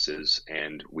services,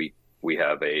 and we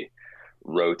have a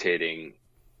rotating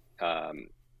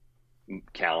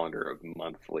calendar of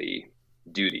monthly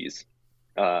duties.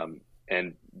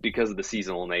 And because of the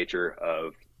seasonal nature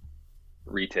of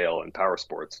retail and power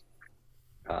sports,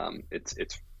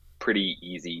 it's pretty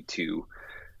easy to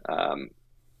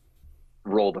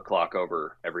roll the clock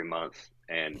over every month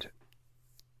and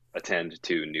attend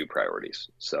to new priorities.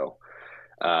 So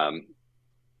on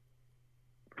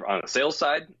the sales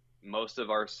side, most of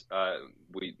our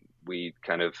we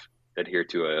kind of adhere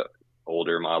to a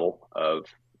older model of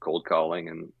cold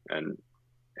calling and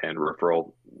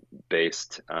referral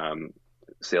based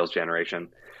sales generation,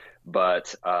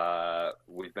 but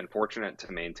we've been fortunate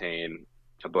to maintain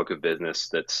a book of business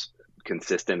that's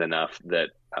consistent enough that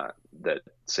that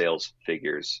sales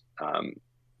figures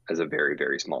as a very,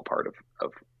 very small part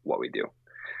of what we do.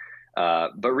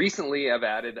 But recently I've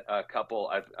added a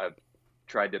couple. I've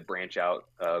tried to branch out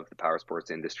of the power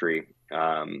sports industry,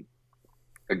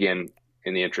 again,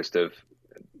 in the interest of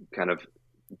kind of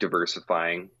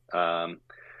diversifying.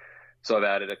 So I've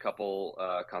added a couple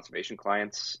conservation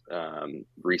clients.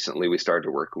 Recently, we started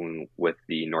working with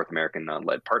the North American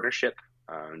Non-Lead Partnership,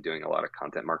 doing a lot of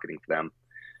content marketing for them.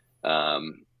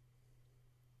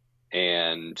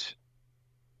 and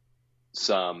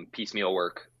some piecemeal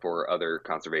work for other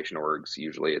conservation orgs,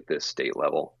 usually at this state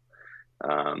level.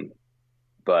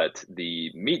 But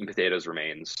the meat and potatoes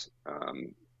remains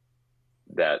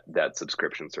that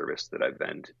subscription service that I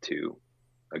vend to,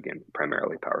 again,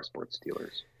 primarily power sports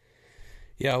dealers.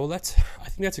 Yeah, well, I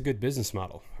think that's a good business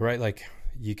model, right? Like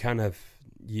you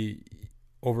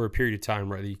over a period of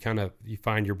time, right? You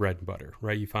find your bread and butter,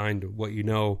 right? You find what you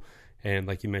know, and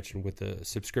like you mentioned with the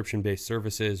subscription-based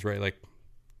services, right? Like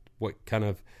what kind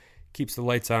of keeps the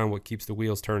lights on, what keeps the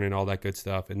wheels turning, all that good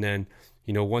stuff. And then,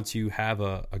 once you have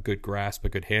a good grasp, a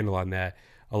good handle on that,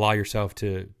 allow yourself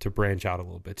to branch out a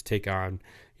little bit, to take on,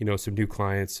 some new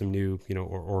clients, some new,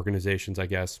 or organizations, I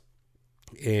guess,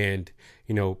 and,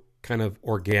 kind of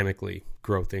organically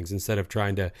grow things instead of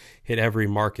trying to hit every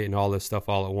market and all this stuff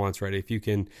all at once, right? If you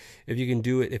can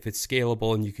do it, if it's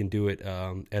scalable and you can do it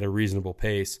at a reasonable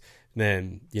pace,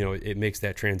 then, it makes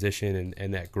that transition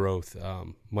and that growth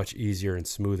much easier and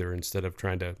smoother instead of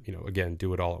trying to, again,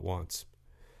 do it all at once.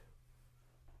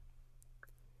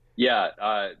 Yeah.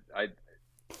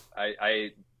 I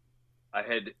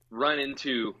had run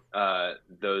into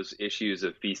those issues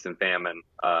of feast and famine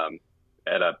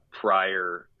at a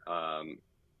prior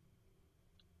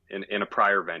in a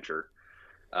prior venture.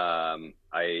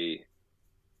 I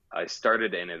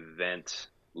started an event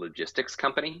logistics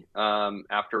company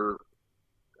after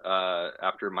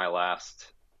my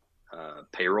last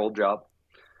payroll job,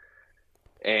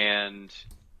 and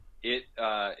it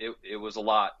was a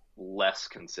lot less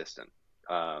consistent.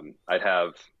 I'd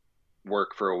have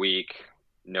work for a week,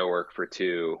 no work for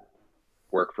 2,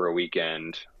 work for a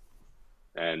weekend,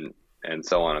 and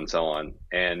so on and so on.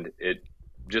 And it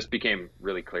just became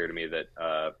really clear to me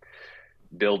that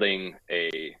building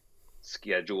a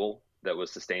schedule that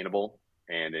was sustainable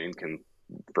and income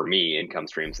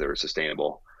streams that were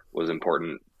sustainable was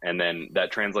important. And then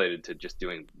that translated to just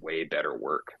doing way better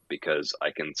work, because I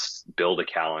can build a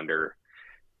calendar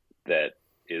that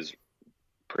is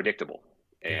predictable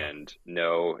and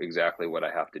know exactly what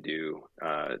I have to do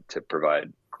to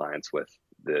provide clients with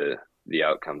the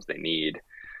outcomes they need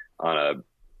on a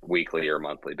weekly or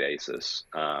monthly basis,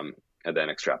 and then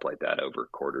extrapolate that over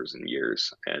quarters and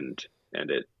years. And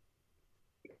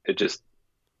it just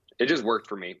worked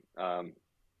for me. And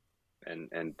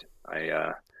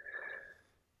I've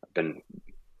been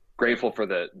grateful for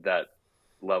that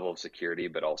level of security,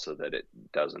 but also that it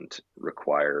doesn't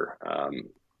require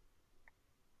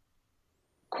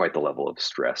quite the level of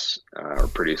stress or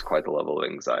produce quite the level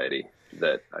of anxiety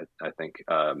that I think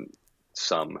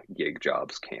some gig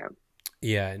jobs can.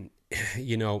 Yeah. And,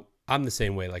 I'm the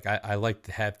same way. Like I like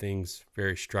to have things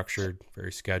very structured,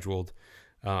 very scheduled.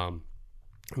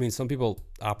 Some people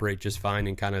operate just fine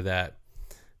in kind of that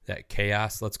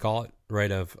chaos, let's call it,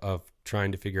 right? Of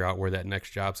trying to figure out where that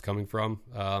next job's coming from,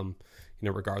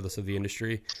 regardless of the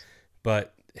industry.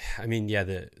 But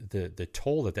the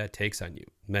toll that takes on you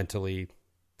mentally,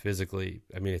 physically,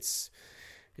 it's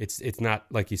not,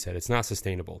 like you said, it's not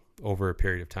sustainable over a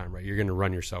period of time, right? You're going to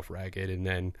run yourself ragged, and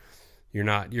then you're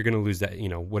going to lose that,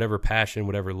 whatever passion,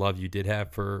 whatever love you did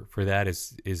have for that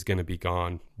is going to be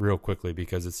gone real quickly,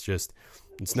 because it's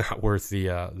not worth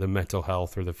the mental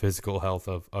health or the physical health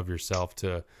of yourself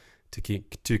to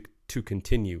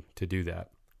continue to do that.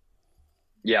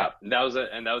 Yeah, that was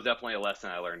definitely a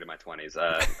lesson I learned in my 20s.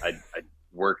 I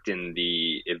worked in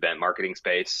the event marketing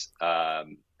space at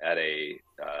a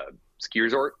ski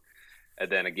resort,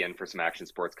 and then again for some action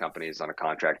sports companies on a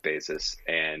contract basis.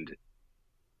 And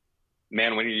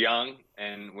man, when you're young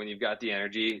and when you've got the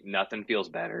energy, nothing feels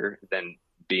better than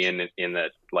being in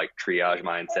that like triage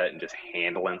mindset and just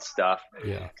handling stuff.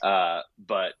 Yeah.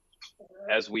 But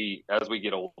as we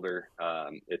get older,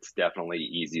 it's definitely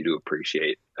easy to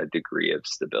appreciate a degree of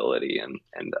stability, and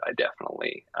I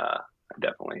definitely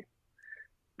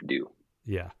do.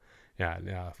 Yeah.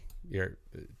 You're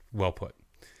well put.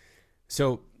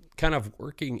 So kind of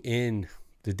working in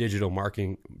the digital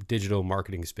marketing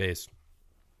space,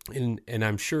 and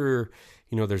I'm sure,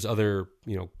 there's other,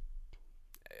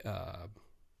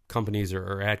 companies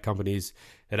or ad companies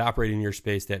that operate in your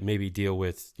space that maybe deal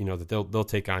with, that they'll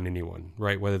take on anyone,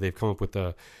 right? Whether they've come up with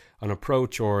an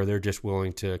approach or they're just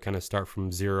willing to kind of start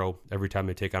from zero every time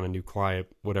they take on a new client,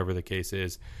 whatever the case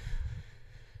is.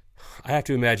 I have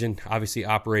to imagine, obviously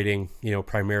operating,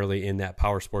 primarily in that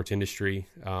power sports industry,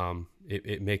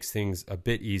 it makes things a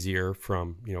bit easier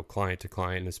from, client to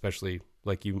client, and especially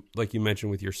like you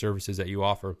mentioned with your services that you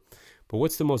offer. But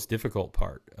what's the most difficult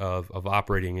part of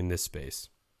operating in this space?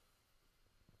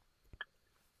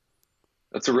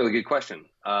 That's a really good question.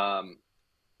 I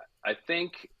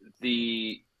think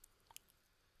the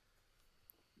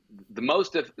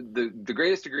the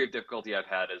greatest degree of difficulty I've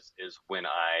had is when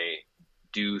I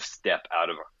do step out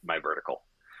of my vertical.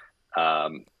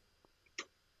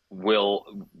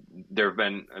 We've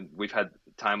had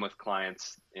time with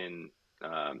clients in,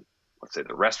 let's say,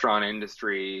 the restaurant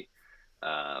industry,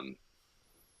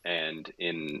 and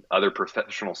in other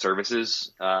professional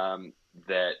services,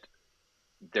 that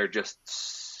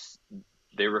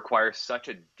they require such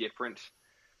a different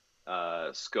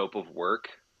scope of work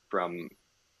than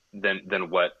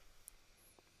what,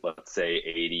 let's say,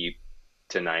 80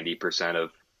 to 90%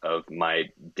 of my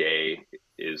day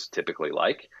is typically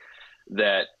like,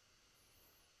 that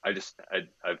I've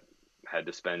had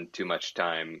to spend too much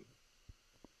time,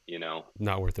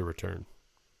 not worth the return.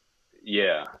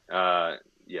 Yeah. Well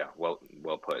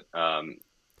put.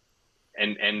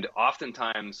 And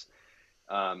oftentimes,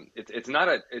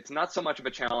 it's not so much of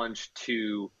a challenge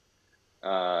to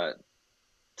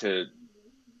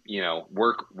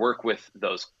work with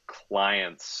those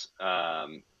clients,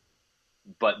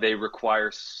 but they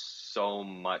require so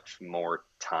much more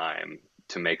time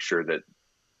to make sure that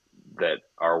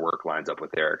our work lines up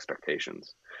with their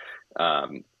expectations.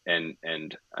 And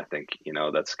I think,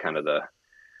 that's kind of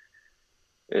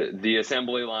the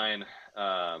assembly line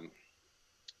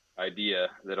idea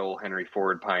that old Henry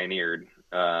Ford pioneered.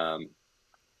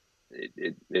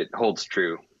 It holds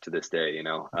true to this day.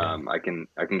 I can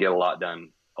get a lot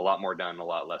more done in a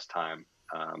lot less time,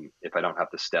 if I don't have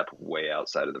to step way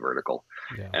outside of the vertical.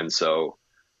 Yeah. And so,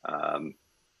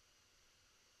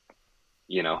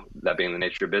 that being the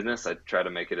nature of business, I try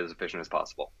to make it as efficient as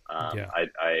possible.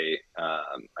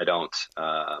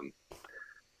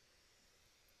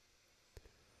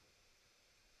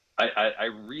 I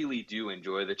really do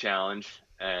enjoy the challenge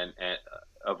and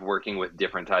of working with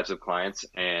different types of clients,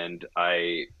 and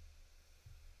I,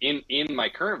 in my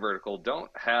current vertical,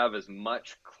 don't have as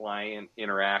much client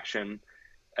interaction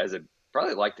as I'd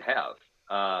probably like to have.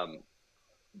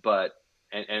 But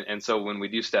so when we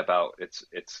do step out, it's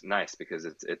nice because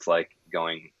it's like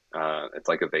going, it's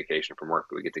like a vacation from work.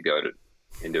 We get to go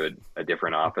into a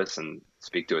different office and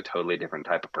speak to a totally different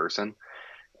type of person,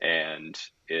 and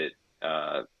it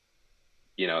kind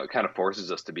of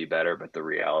forces us to be better. But the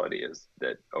reality is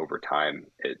that over time,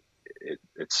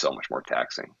 it's so much more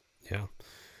taxing. Yeah.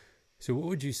 So what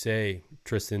would you say,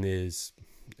 Tristan, is,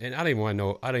 and I don't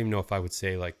even know if I would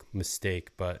say like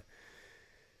mistake, but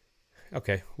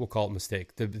okay, we'll call it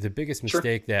mistake. The biggest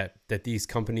mistake that these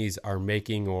companies are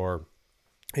making,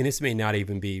 and this may not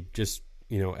even be just,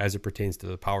 as it pertains to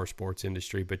the power sports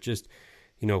industry, but just,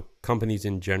 companies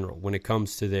in general, when it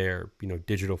comes to their,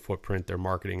 digital footprint, their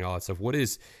marketing, all that stuff, what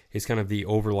is kind of the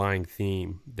overlying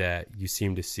theme that you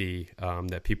seem to see,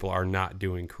 that people are not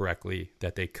doing correctly,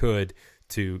 that they could,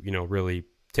 to, really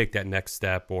take that next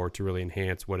step or to really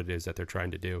enhance what it is that they're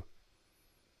trying to do?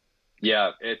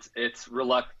 Yeah, it's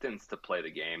reluctance to play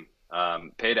the game.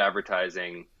 Paid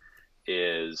advertising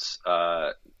is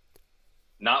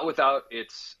not without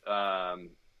its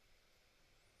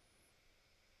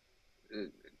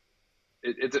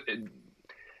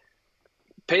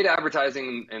paid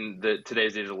advertising in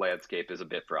today's digital landscape is a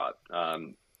bit fraught,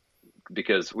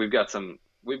 because we've got some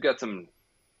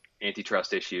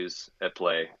antitrust issues at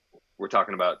play. We're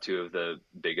talking about two of the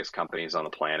biggest companies on the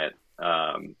planet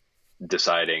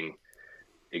deciding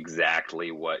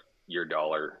exactly what your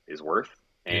dollar is worth,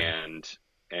 and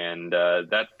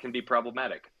that can be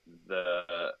problematic.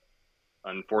 The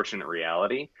unfortunate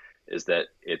reality is that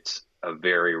it's a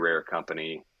very rare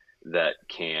company that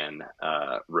can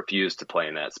refuse to play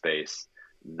in that space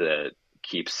that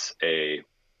keeps a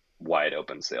wide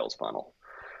open sales funnel.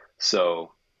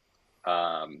 So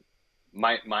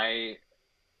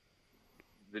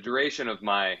the duration of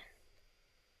my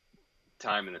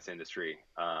time in this industry,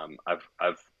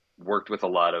 I've worked with a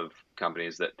lot of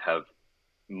companies that have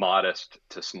modest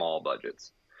to small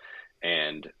budgets,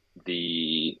 and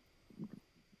the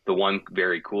one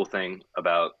very cool thing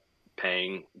about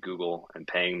paying Google and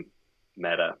paying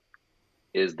Meta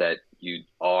is that you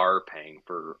are paying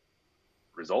for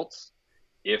results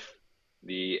if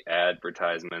the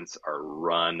advertisements are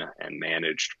run and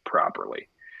managed properly.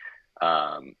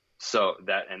 So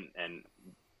that and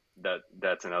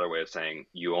that's another way of saying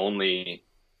you only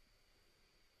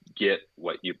get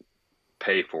what you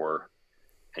pay for,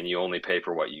 and you only pay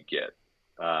for what you get.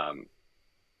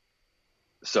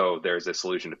 So there's a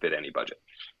solution to fit any budget.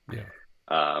 Yeah.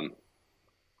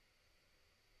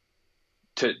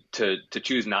 To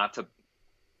choose not to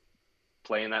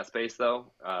play in that space,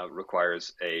 though,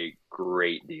 requires a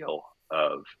great deal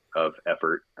of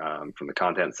effort from the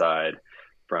content side,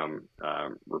 from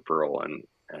referral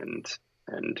and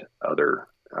other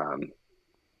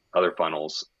other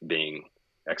funnels being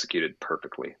executed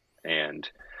perfectly, and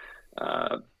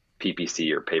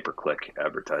PPC or pay-per-click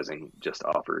advertising just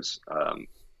offers a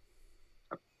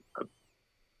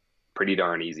pretty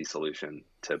darn easy solution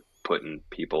to putting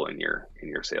people in your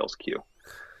sales queue.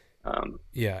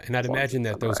 Yeah, and I'd imagine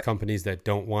that those companies that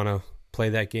don't want to play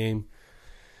that game,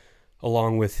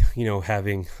 along with, you know,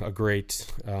 having a great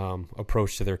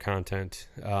approach to their content,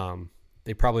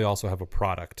 they probably also have a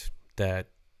product that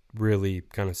really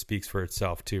kind of speaks for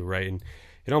itself too, right? And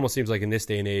it almost seems like in this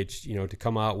day and age, you know, to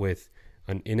come out with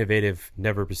an innovative,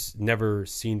 never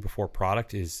seen before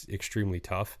product is extremely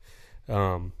tough.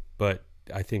 But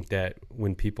I think that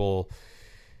when people,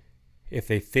 if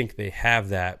they think they have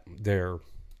that, they're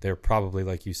probably,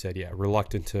 like you said,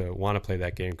 reluctant to want to play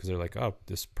that game because they're like, oh,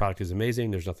 this product is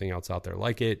amazing. There's nothing else out there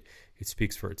like it. It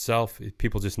speaks for itself.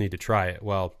 People just need to try it.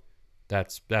 Well,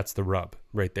 that's the rub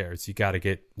right there. It's you got to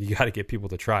get people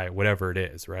to try it, whatever it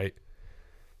is, right?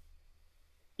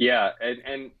 Yeah,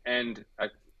 and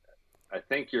I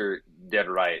think you're dead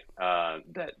right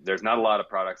that there's not a lot of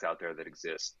products out there that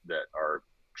exist that are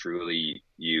truly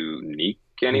unique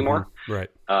anymore. Mm-hmm. Right.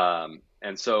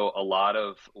 And so a lot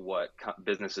of what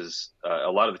businesses,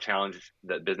 a lot of the challenge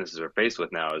that businesses are faced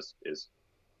with now is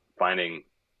finding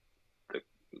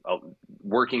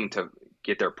working to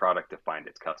get their product to find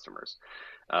its customers.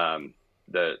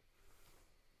 The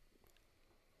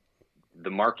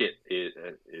market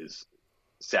is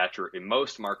saturated.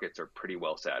 Most markets are pretty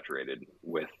well saturated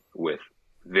with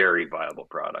very viable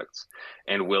products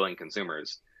and willing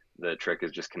consumers. The trick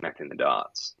is just connecting the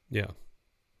dots. Yeah.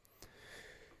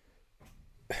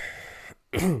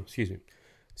 Excuse me.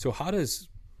 So I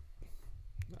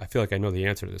feel like I know the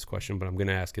answer to this question, but I'm going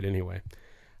to ask it anyway.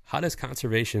 How does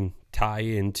conservation tie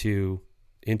into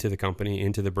the company,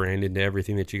 into the brand, into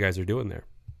everything that you guys are doing there?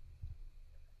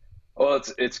 Well,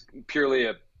 it's purely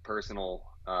a personal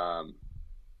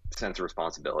sense of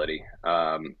responsibility.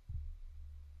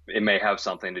 It may have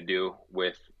something to do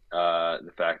with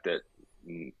the fact that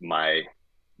my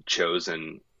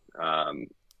chosen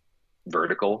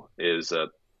vertical is a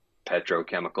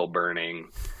petrochemical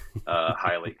burning,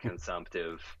 highly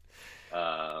consumptive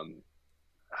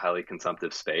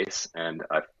space, and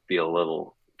I feel a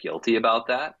little guilty about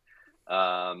that.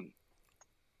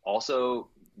 Also,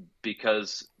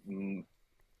 because the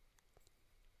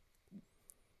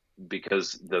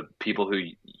people who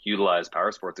utilize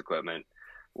power sports equipment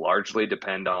largely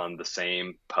depend on the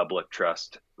same public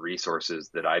trust resources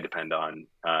that I depend on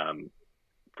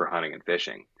for hunting and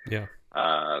fishing. Yeah.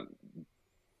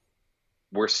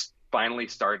 We're finally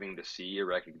starting to see a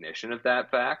recognition of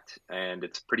that fact, and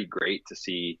it's pretty great to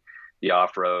see the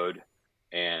off-road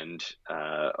and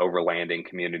overlanding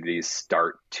communities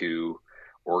start to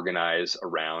organize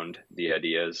around the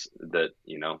ideas that,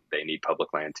 you know, they need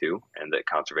public land too, and that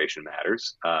conservation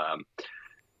matters.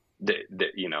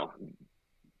 You know,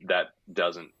 that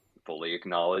doesn't fully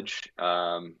acknowledge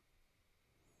all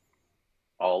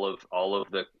of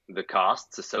the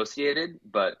costs associated,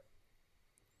 but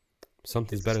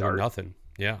something's better than nothing.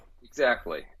 Yeah,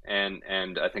 exactly. And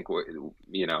I think,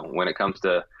 you know, when it comes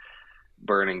to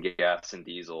burning gas and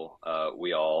diesel,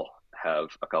 we all have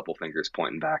a couple fingers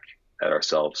pointing back at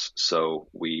ourselves. So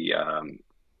we,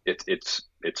 it's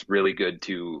really good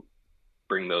to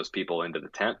bring those people into the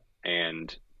tent,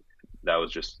 and that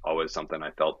was just always something I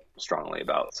felt strongly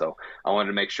about. So I wanted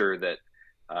to make sure that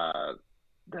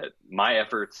that my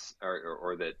efforts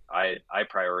or that I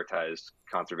prioritized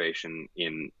conservation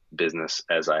in business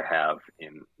as I have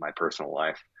in my personal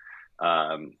life.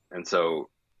 And so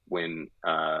when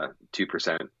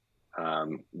 2%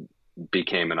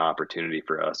 became an opportunity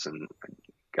for us, and I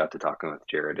got to talking with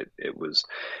Jared, it was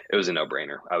a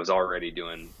no-brainer. I was already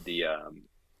doing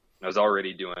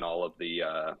all of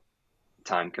the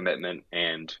time commitment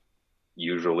and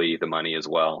usually the money as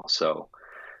well. So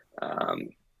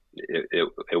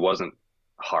it wasn't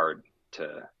hard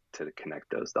to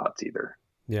connect those dots either.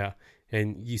 Yeah.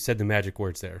 And you said the magic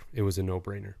words there. It was a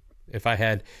no-brainer. If I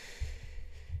had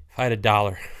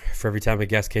 $1 for every time a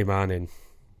guest came on and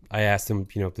I asked them,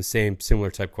 you know, the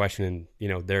similar type question, and, you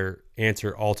know, their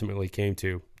answer ultimately came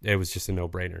to, it was just a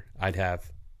no-brainer. I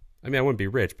wouldn't be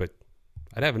rich, but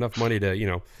I'd have enough money to, you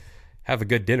know, have a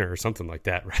good dinner or something like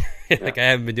that. Right? Yeah. Like, I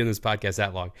haven't been doing this podcast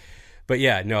that long, but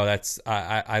yeah, no,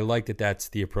 I like that. That's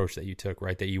the approach that you took,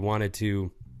 right? That you wanted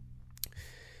to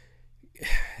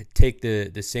take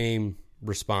the same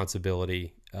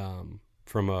responsibility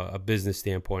from a business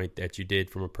standpoint that you did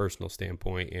from a personal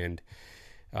standpoint. And,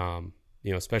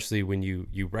 you know, especially when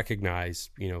you recognize,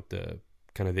 you know, the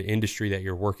kind of the industry that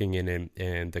you're working in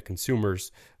and the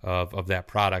consumers of that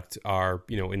product are,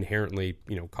 inherently,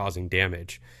 causing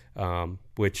damage,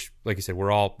 which, like you said,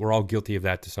 we're all guilty of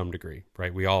that to some degree,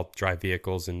 right? We all drive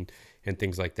vehicles and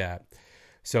things like that.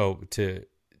 So to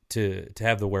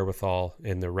have the wherewithal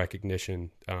and the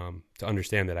recognition, to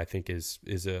understand that, I think is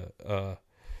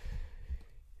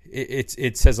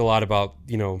it says a lot about,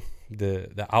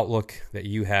 the outlook that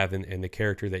you have and the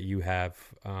character that you have,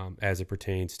 as it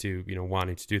pertains to,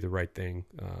 wanting to do the right thing,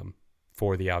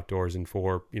 for the outdoors and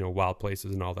for, wild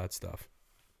places and all that stuff.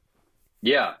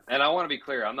 Yeah. And I want to be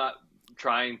clear. I'm not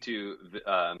trying to,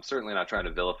 certainly not trying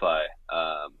to vilify,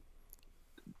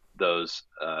 those,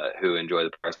 who enjoy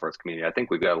the power sports community. I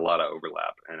think we've got a lot of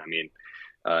overlap. And I mean,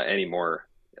 anymore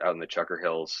out in the Chucker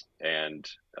Hills and,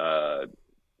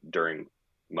 during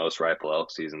most rifle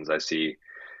elk seasons, I see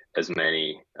as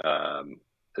many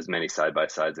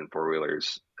side-by-sides and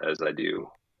four-wheelers as I do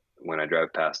when I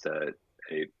drive past a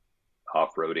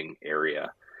off-roading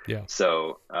area. Yeah.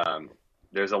 So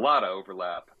there's a lot of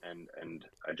overlap, and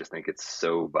I just think it's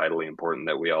so vitally important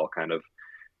that we all kind of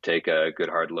take a good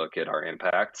hard look at our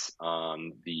impacts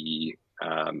on the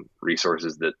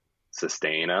resources that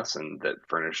sustain us and that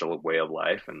furnish a way of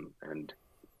life. And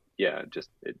yeah, just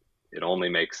it only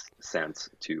makes sense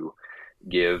to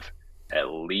give at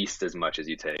least as much as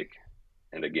you take.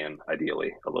 And again,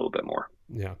 ideally a little bit more.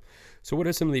 Yeah. So what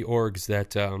are some of the orgs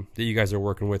that you guys are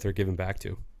working with or giving back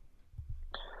to?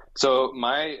 So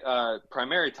my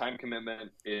primary time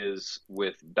commitment is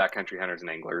with Backcountry Hunters and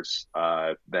Anglers.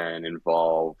 I've been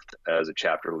involved as a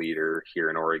chapter leader here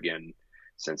in Oregon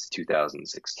since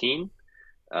 2016.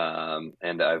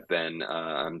 And I've been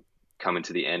coming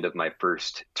to the end of my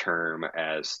first term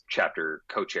as chapter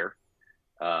co-chair,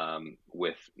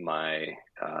 with my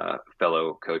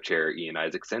fellow co-chair Ian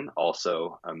Isaacson,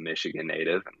 also a Michigan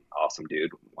native, an awesome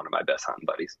dude, one of my best hunting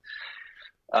buddies.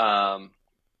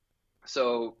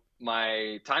 So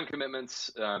my time commitments,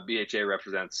 BHA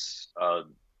represents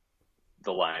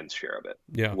the lion's share of it.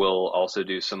 Yeah. We'll also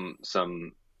do some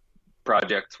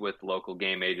projects with local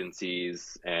game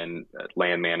agencies and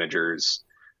land managers,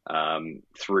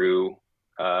 through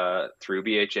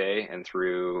BHA and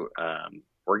through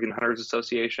Oregon Hunters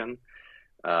Association.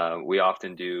 We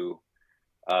often do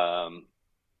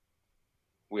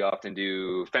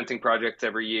fencing projects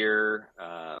every year,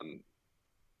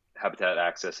 habitat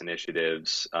access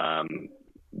initiatives.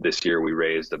 This year we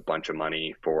raised a bunch of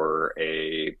money for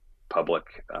a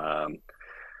public,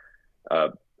 a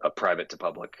private to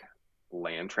public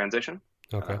land transition.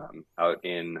 Okay. Out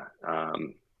in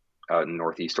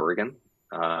Northeast Oregon.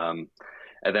 And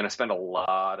then I spend a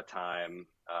lot of time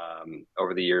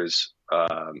over the years.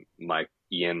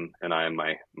 Ian and I,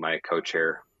 my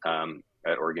co-chair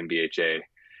at Oregon BHA,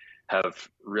 have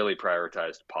really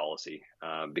prioritized policy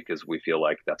because we feel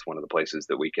like that's one of the places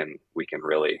that we can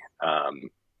really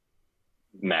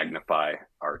magnify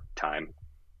our time.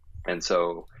 And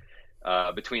so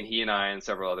between he and I and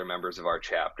several other members of our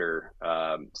chapter,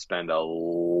 spend a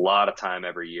lot of time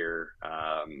every year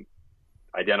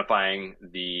identifying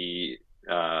the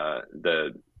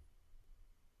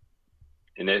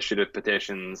initiative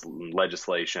petitions,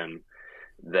 legislation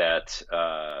that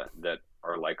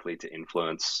are likely to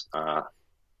influence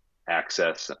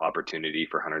access opportunity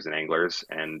for hunters and anglers,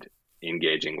 and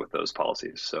engaging with those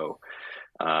policies. So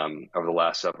over the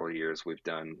last several years, we've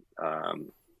done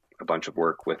a bunch of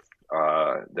work with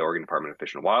the Oregon Department of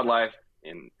Fish and Wildlife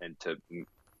and to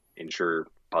ensure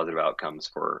positive outcomes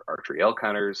for archery elk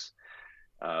hunters.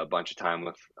 A bunch of time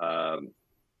with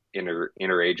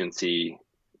interagency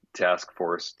task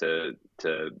force to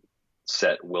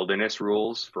set wilderness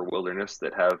rules for wilderness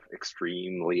that have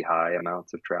extremely high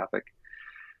amounts of traffic.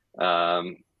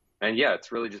 And yeah,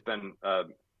 it's really just been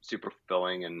super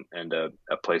fulfilling and a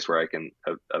place where I can,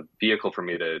 a vehicle for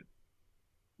me to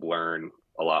learn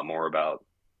a lot more about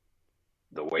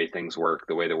the way things work,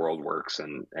 the way the world works,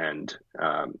 and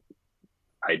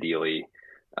ideally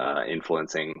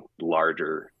influencing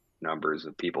larger numbers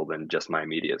of people than just my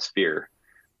immediate sphere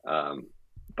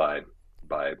by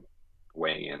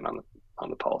weighing in on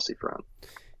the policy front.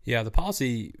 Yeah, the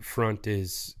policy front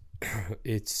is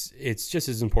it's just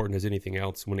as important as anything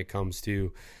else when it comes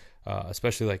to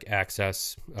especially like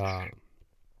access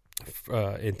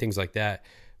and things like that.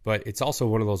 But it's also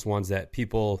one of those ones that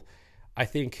people, I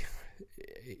think,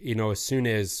 as soon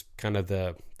as kind of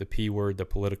the P word, the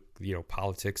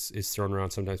politics is thrown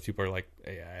around, sometimes people are like,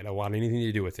 hey, I don't want anything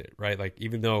to do with it, right? Like,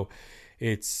 even though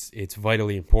it's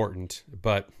vitally important,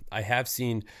 but I have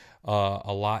seen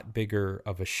a lot bigger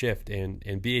of a shift, and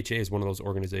BHA is one of those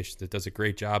organizations that does a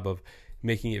great job of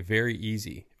making it very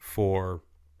easy for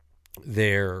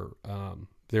their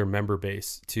member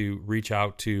base to reach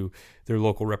out to their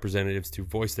local representatives to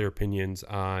voice their opinions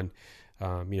on,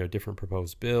 different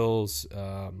proposed bills,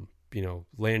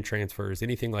 land transfers,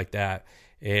 anything like that,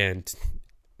 and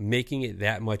making it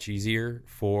that much easier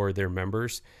for their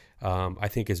members, I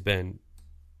think has been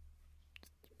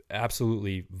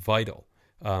absolutely vital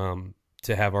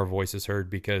to have our voices heard,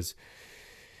 because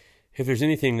if there's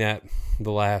anything that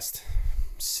the last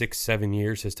 6-7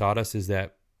 years has taught us is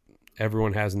that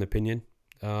everyone has an opinion,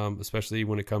 especially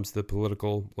when it comes to the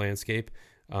political landscape.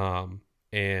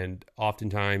 And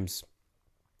oftentimes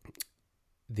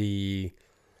I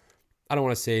don't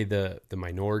want to say the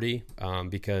minority,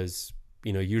 because,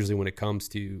 usually when it comes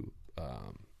to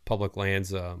public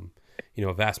lands, a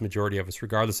vast majority of us,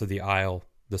 regardless of the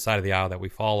side of the aisle that we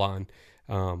fall on,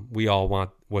 we all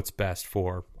want what's best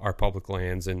for our public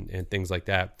lands and things like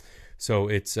that. So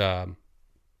it's made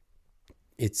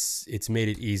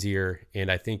it easier, and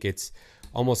I think it's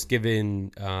almost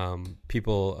given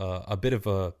people a bit of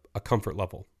a comfort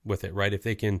level with it, right? If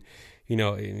they can,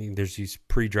 there's these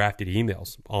pre-drafted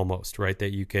emails almost, right,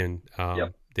 that you can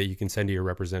that you can send to your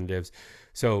representatives.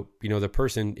 So, the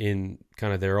person in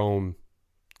kind of their own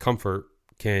comfort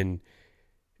can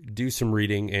do some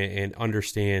reading and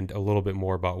understand a little bit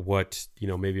more about what,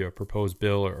 maybe a proposed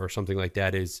bill or something like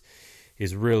that is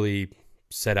really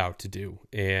set out to do.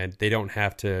 And they don't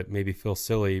have to maybe feel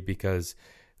silly because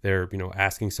they're,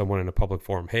 asking someone in a public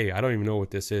forum, hey, I don't even know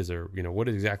what this is, or, what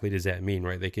exactly does that mean,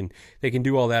 right? They can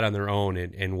do all that on their own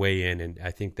and weigh in. And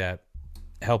I think that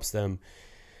helps them,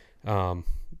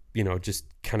 just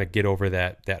kind of get over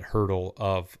that hurdle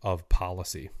of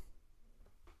policy.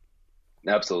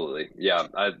 Absolutely. Yeah.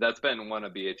 That's been one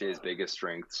of BHA's biggest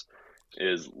strengths,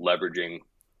 is leveraging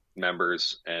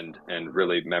members and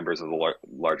really members of the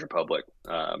larger public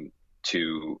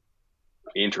to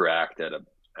interact at a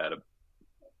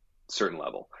certain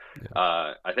level.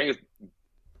 Yeah. I think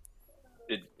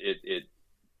it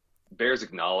bears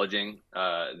acknowledging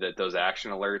that those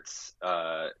action alerts,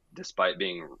 despite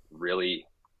being really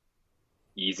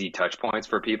easy touch points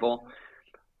for people,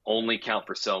 only count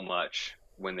for so much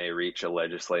when they reach a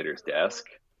legislator's desk.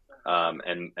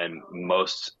 And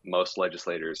most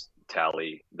legislators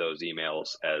tally those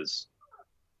emails as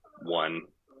one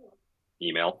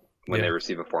email when they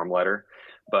receive a form letter.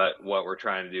 But what we're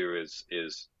trying to do is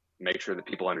make sure that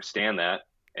people understand that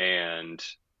and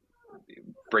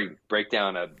break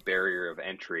down a barrier of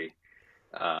entry,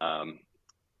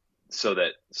 so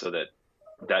that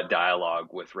dialogue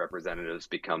with representatives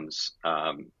becomes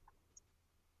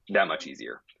that much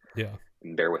easier. Yeah.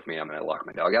 And bear with me, I'm going to lock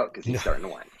my dog out because he's starting to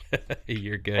whine.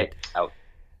 You're good. Hey, out.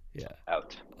 Yeah.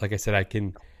 Out. Like I said,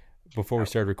 before we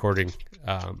started recording,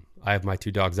 I have my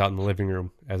 2 dogs out in the living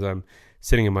room as I'm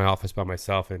sitting in my office by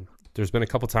myself. And there's been a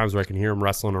couple times where I can hear them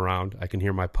wrestling around. I can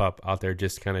hear my pup out there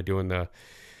just kind of doing the,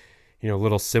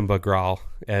 little Simba growl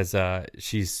as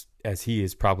he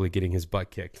is probably getting his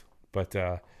butt kicked. But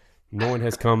no one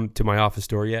has come to my office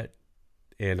door yet,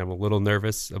 and I'm a little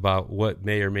nervous about what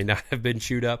may or may not have been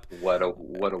chewed up. What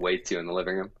awaits you in the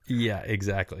living room. Yeah,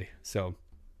 exactly. So,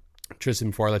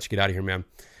 Tristan, before I let you get out of here, man,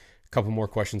 a couple more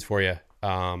questions for you.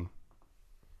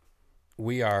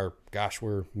 We're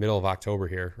middle of October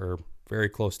here, or very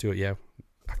close to it. Yeah,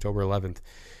 October 11th.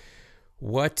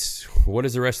 What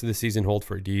does the rest of the season hold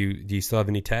for you? Do you still have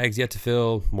any tags yet to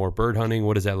fill? More bird hunting?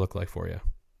 What does that look like for you?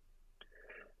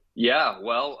 Yeah,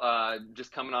 well,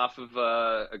 just coming off of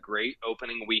a great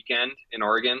opening weekend in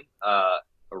Oregon, a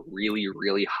really,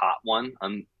 really hot one.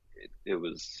 It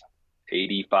was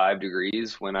 85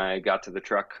 degrees when I got to the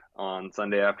truck on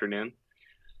Sunday afternoon,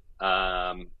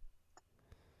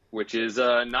 which is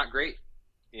not great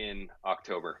in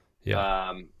October.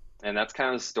 Yeah. And that's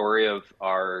kind of the story of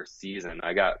our season.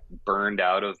 I got burned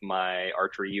out of my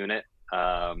archery unit,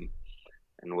 and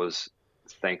was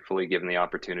thankfully given the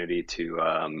opportunity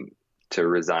to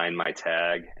resign my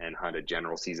tag and hunt a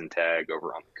general season tag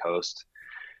over on the coast.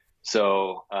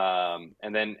 So,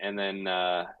 and then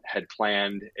had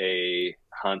planned a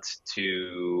hunt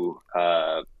to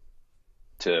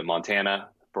Montana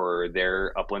for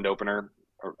their upland opener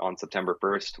on September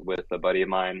 1st with a buddy of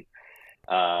mine,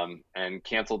 and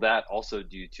canceled that also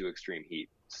due to extreme heat.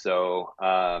 So,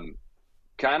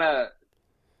 kind of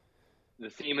the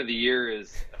theme of the year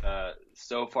is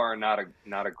so far not a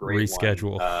great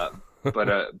reschedule,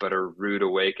 but a rude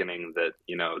awakening that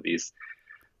these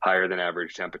higher than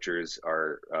average temperatures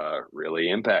are really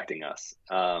impacting us.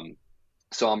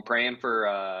 So I'm praying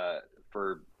for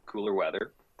cooler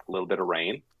weather, a little bit of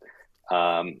rain,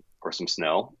 or some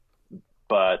snow.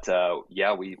 But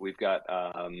yeah, we've got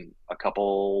a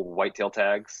couple whitetail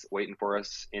tags waiting for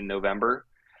us in November.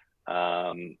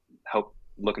 Looking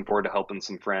forward to helping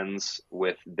some friends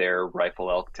with their rifle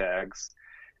elk tags,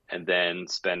 and then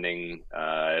spending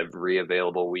every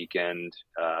available weekend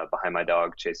behind my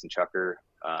dog chasing chucker,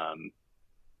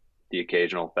 the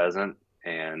occasional pheasant,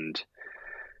 and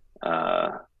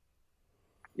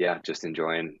yeah, just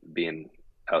enjoying being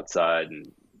outside and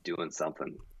doing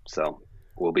something. So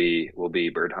we'll be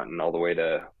bird hunting all the way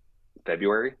to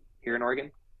February here in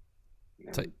Oregon.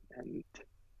 And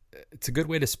it's a good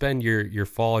way to spend your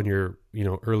fall and your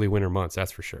early winter months.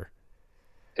 That's for sure.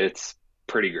 It's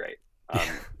pretty great.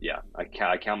 Yeah, I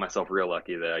count myself real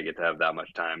lucky that I get to have that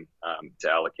much time to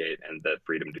allocate and the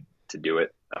freedom to do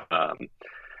it.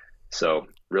 So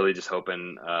really just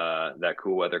hoping that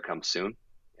cool weather comes soon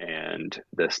and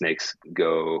the snakes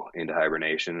go into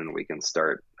hibernation and we can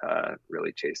start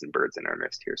really chasing birds in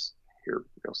earnest here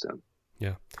real soon.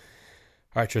 Yeah.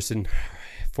 All right, Tristan,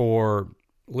 for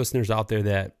listeners out there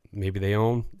that maybe they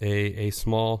own a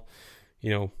small,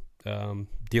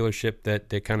 dealership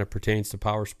that kind of pertains to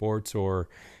power sports, or,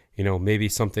 maybe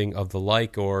something of the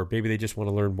like, or maybe they just want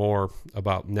to learn more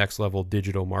about next level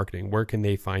digital marketing, where can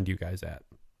they find you guys at?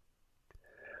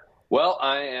 Well,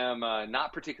 I am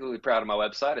not particularly proud of my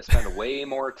website. I spend way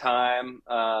more time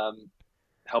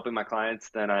helping my clients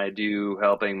than I do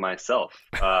helping myself.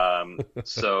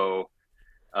 So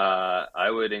I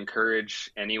would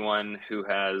encourage anyone who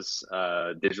has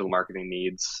digital marketing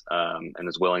needs and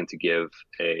is willing to give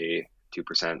a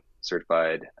 2%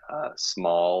 certified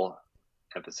small,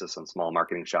 emphasis on small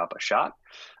marketing shop a shot,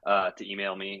 to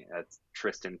email me at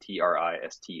Tristan,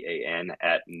 Tristan,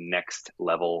 at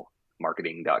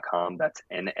nextlevelmarketing.com. That's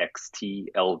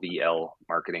NXTLVL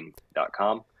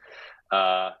marketing.com.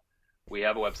 We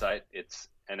have a website. It's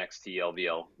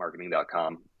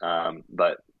nxtlvlmarketing.com.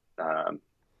 But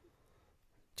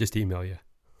just email you.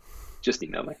 Just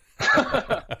email me.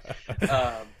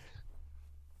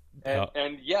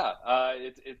 And yeah,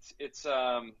 it's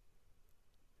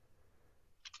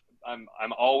I'm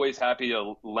always happy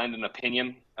to lend an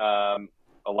opinion. A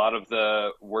lot of the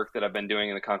work that I've been doing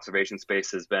in the conservation space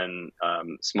has been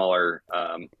smaller,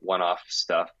 one-off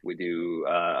stuff. We do.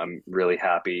 I'm really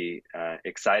happy,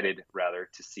 excited rather,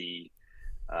 to see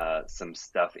some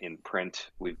stuff in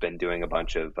print. We've been doing a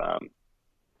bunch of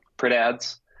print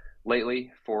ads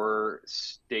lately for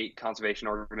state conservation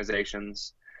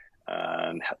organizations,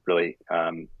 and really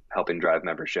helping drive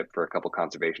membership for a couple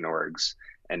conservation orgs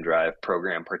and drive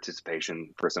program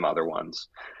participation for some other ones.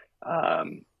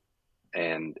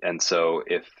 And so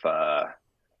if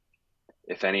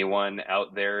anyone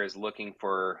out there is looking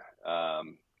for a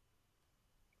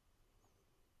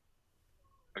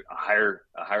higher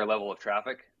level of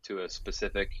traffic to a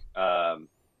specific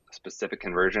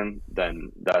conversion,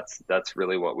 then that's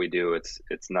really what we do.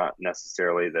 It's not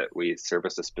necessarily that we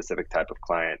service a specific type of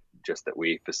client, just that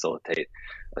we facilitate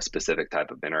a specific type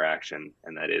of interaction,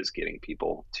 and that is getting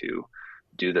people to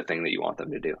do the thing that you want them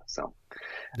to do. So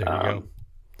there you go.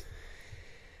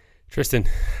 Tristan,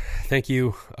 thank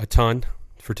you a ton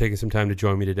for taking some time to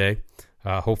join me today.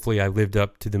 Hopefully I lived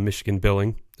up to the Michigan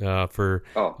billing for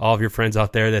all of your friends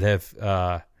out there that have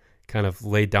kind of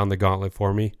laid down the gauntlet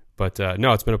for me. But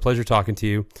no, it's been a pleasure talking to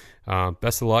you.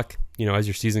 Best of luck, as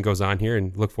your season goes on here,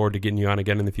 and look forward to getting you on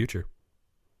again in the future.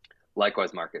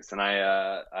 Likewise, Marcus. And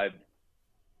I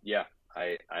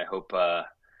hope I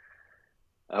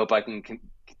can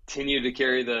continue to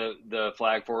carry the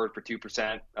flag forward for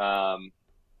 2%.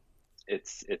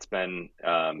 It's been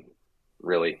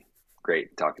really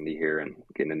great talking to you here and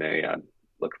getting to know you. I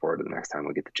look forward to the next time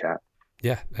we get to chat.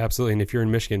 Yeah, absolutely. And if you're in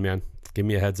Michigan, man, give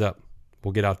me a heads up.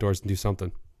 We'll get outdoors and do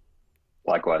something.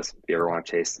 Likewise. If you ever want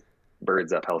to chase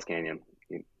birds up Hell's Canyon,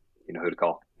 you know who to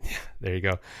call. Yeah, there you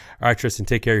go. All right, Tristan,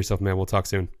 take care of yourself, man. We'll talk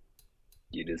soon.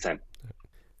 You do the same.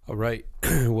 All right.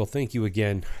 Well, thank you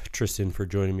again, Tristan, for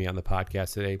joining me on the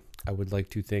podcast today. I would like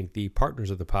to thank the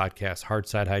partners of the podcast,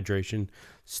 Hardside Hydration,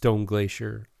 Stone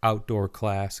Glacier, Outdoor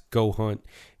Class, Go Hunt,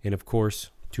 and of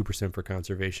course, 2% for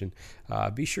Conservation.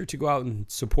 Be sure to go out and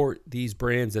support these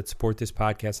brands that support this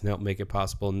podcast and help make it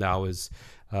possible. Now is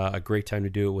a great time to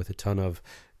do it with a ton of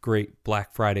great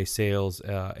Black Friday sales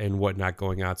and whatnot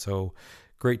going on. So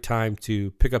great time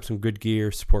to pick up some good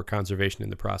gear, support conservation in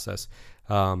the process.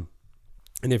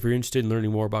 And if you're interested in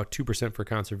learning more about 2% for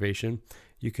Conservation,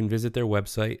 you can visit their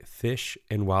website,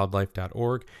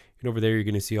 fishandwildlife.org. And over there, you're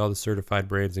going to see all the certified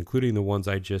brands, including the ones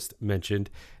I just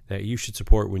mentioned, that you should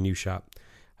support when you shop.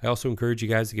 I also encourage you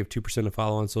guys to give 2% a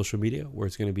follow on social media, where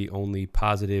it's going to be only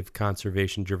positive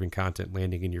conservation-driven content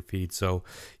landing in your feed. So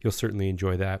you'll certainly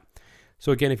enjoy that.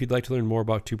 So again, if you'd like to learn more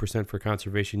about 2% for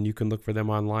Conservation, you can look for them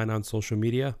online on social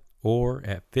media or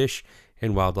at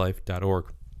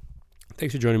fishandwildlife.org.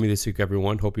 Thanks for joining me this week,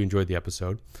 everyone. Hope you enjoyed the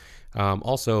episode.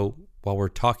 Also, while we're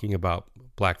talking about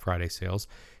Black Friday sales,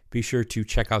 be sure to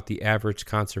check out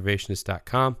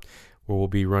theaverageconservationist.com, where we'll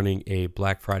be running a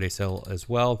Black Friday sale as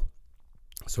well.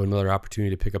 So another opportunity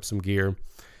to pick up some gear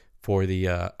for the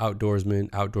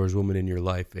outdoorsman, outdoorswoman in your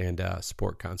life, and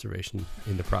support conservation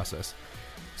in the process.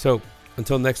 So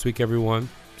until next week, everyone,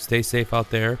 stay safe out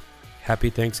there. Happy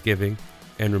Thanksgiving.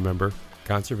 And remember,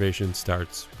 conservation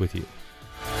starts with you.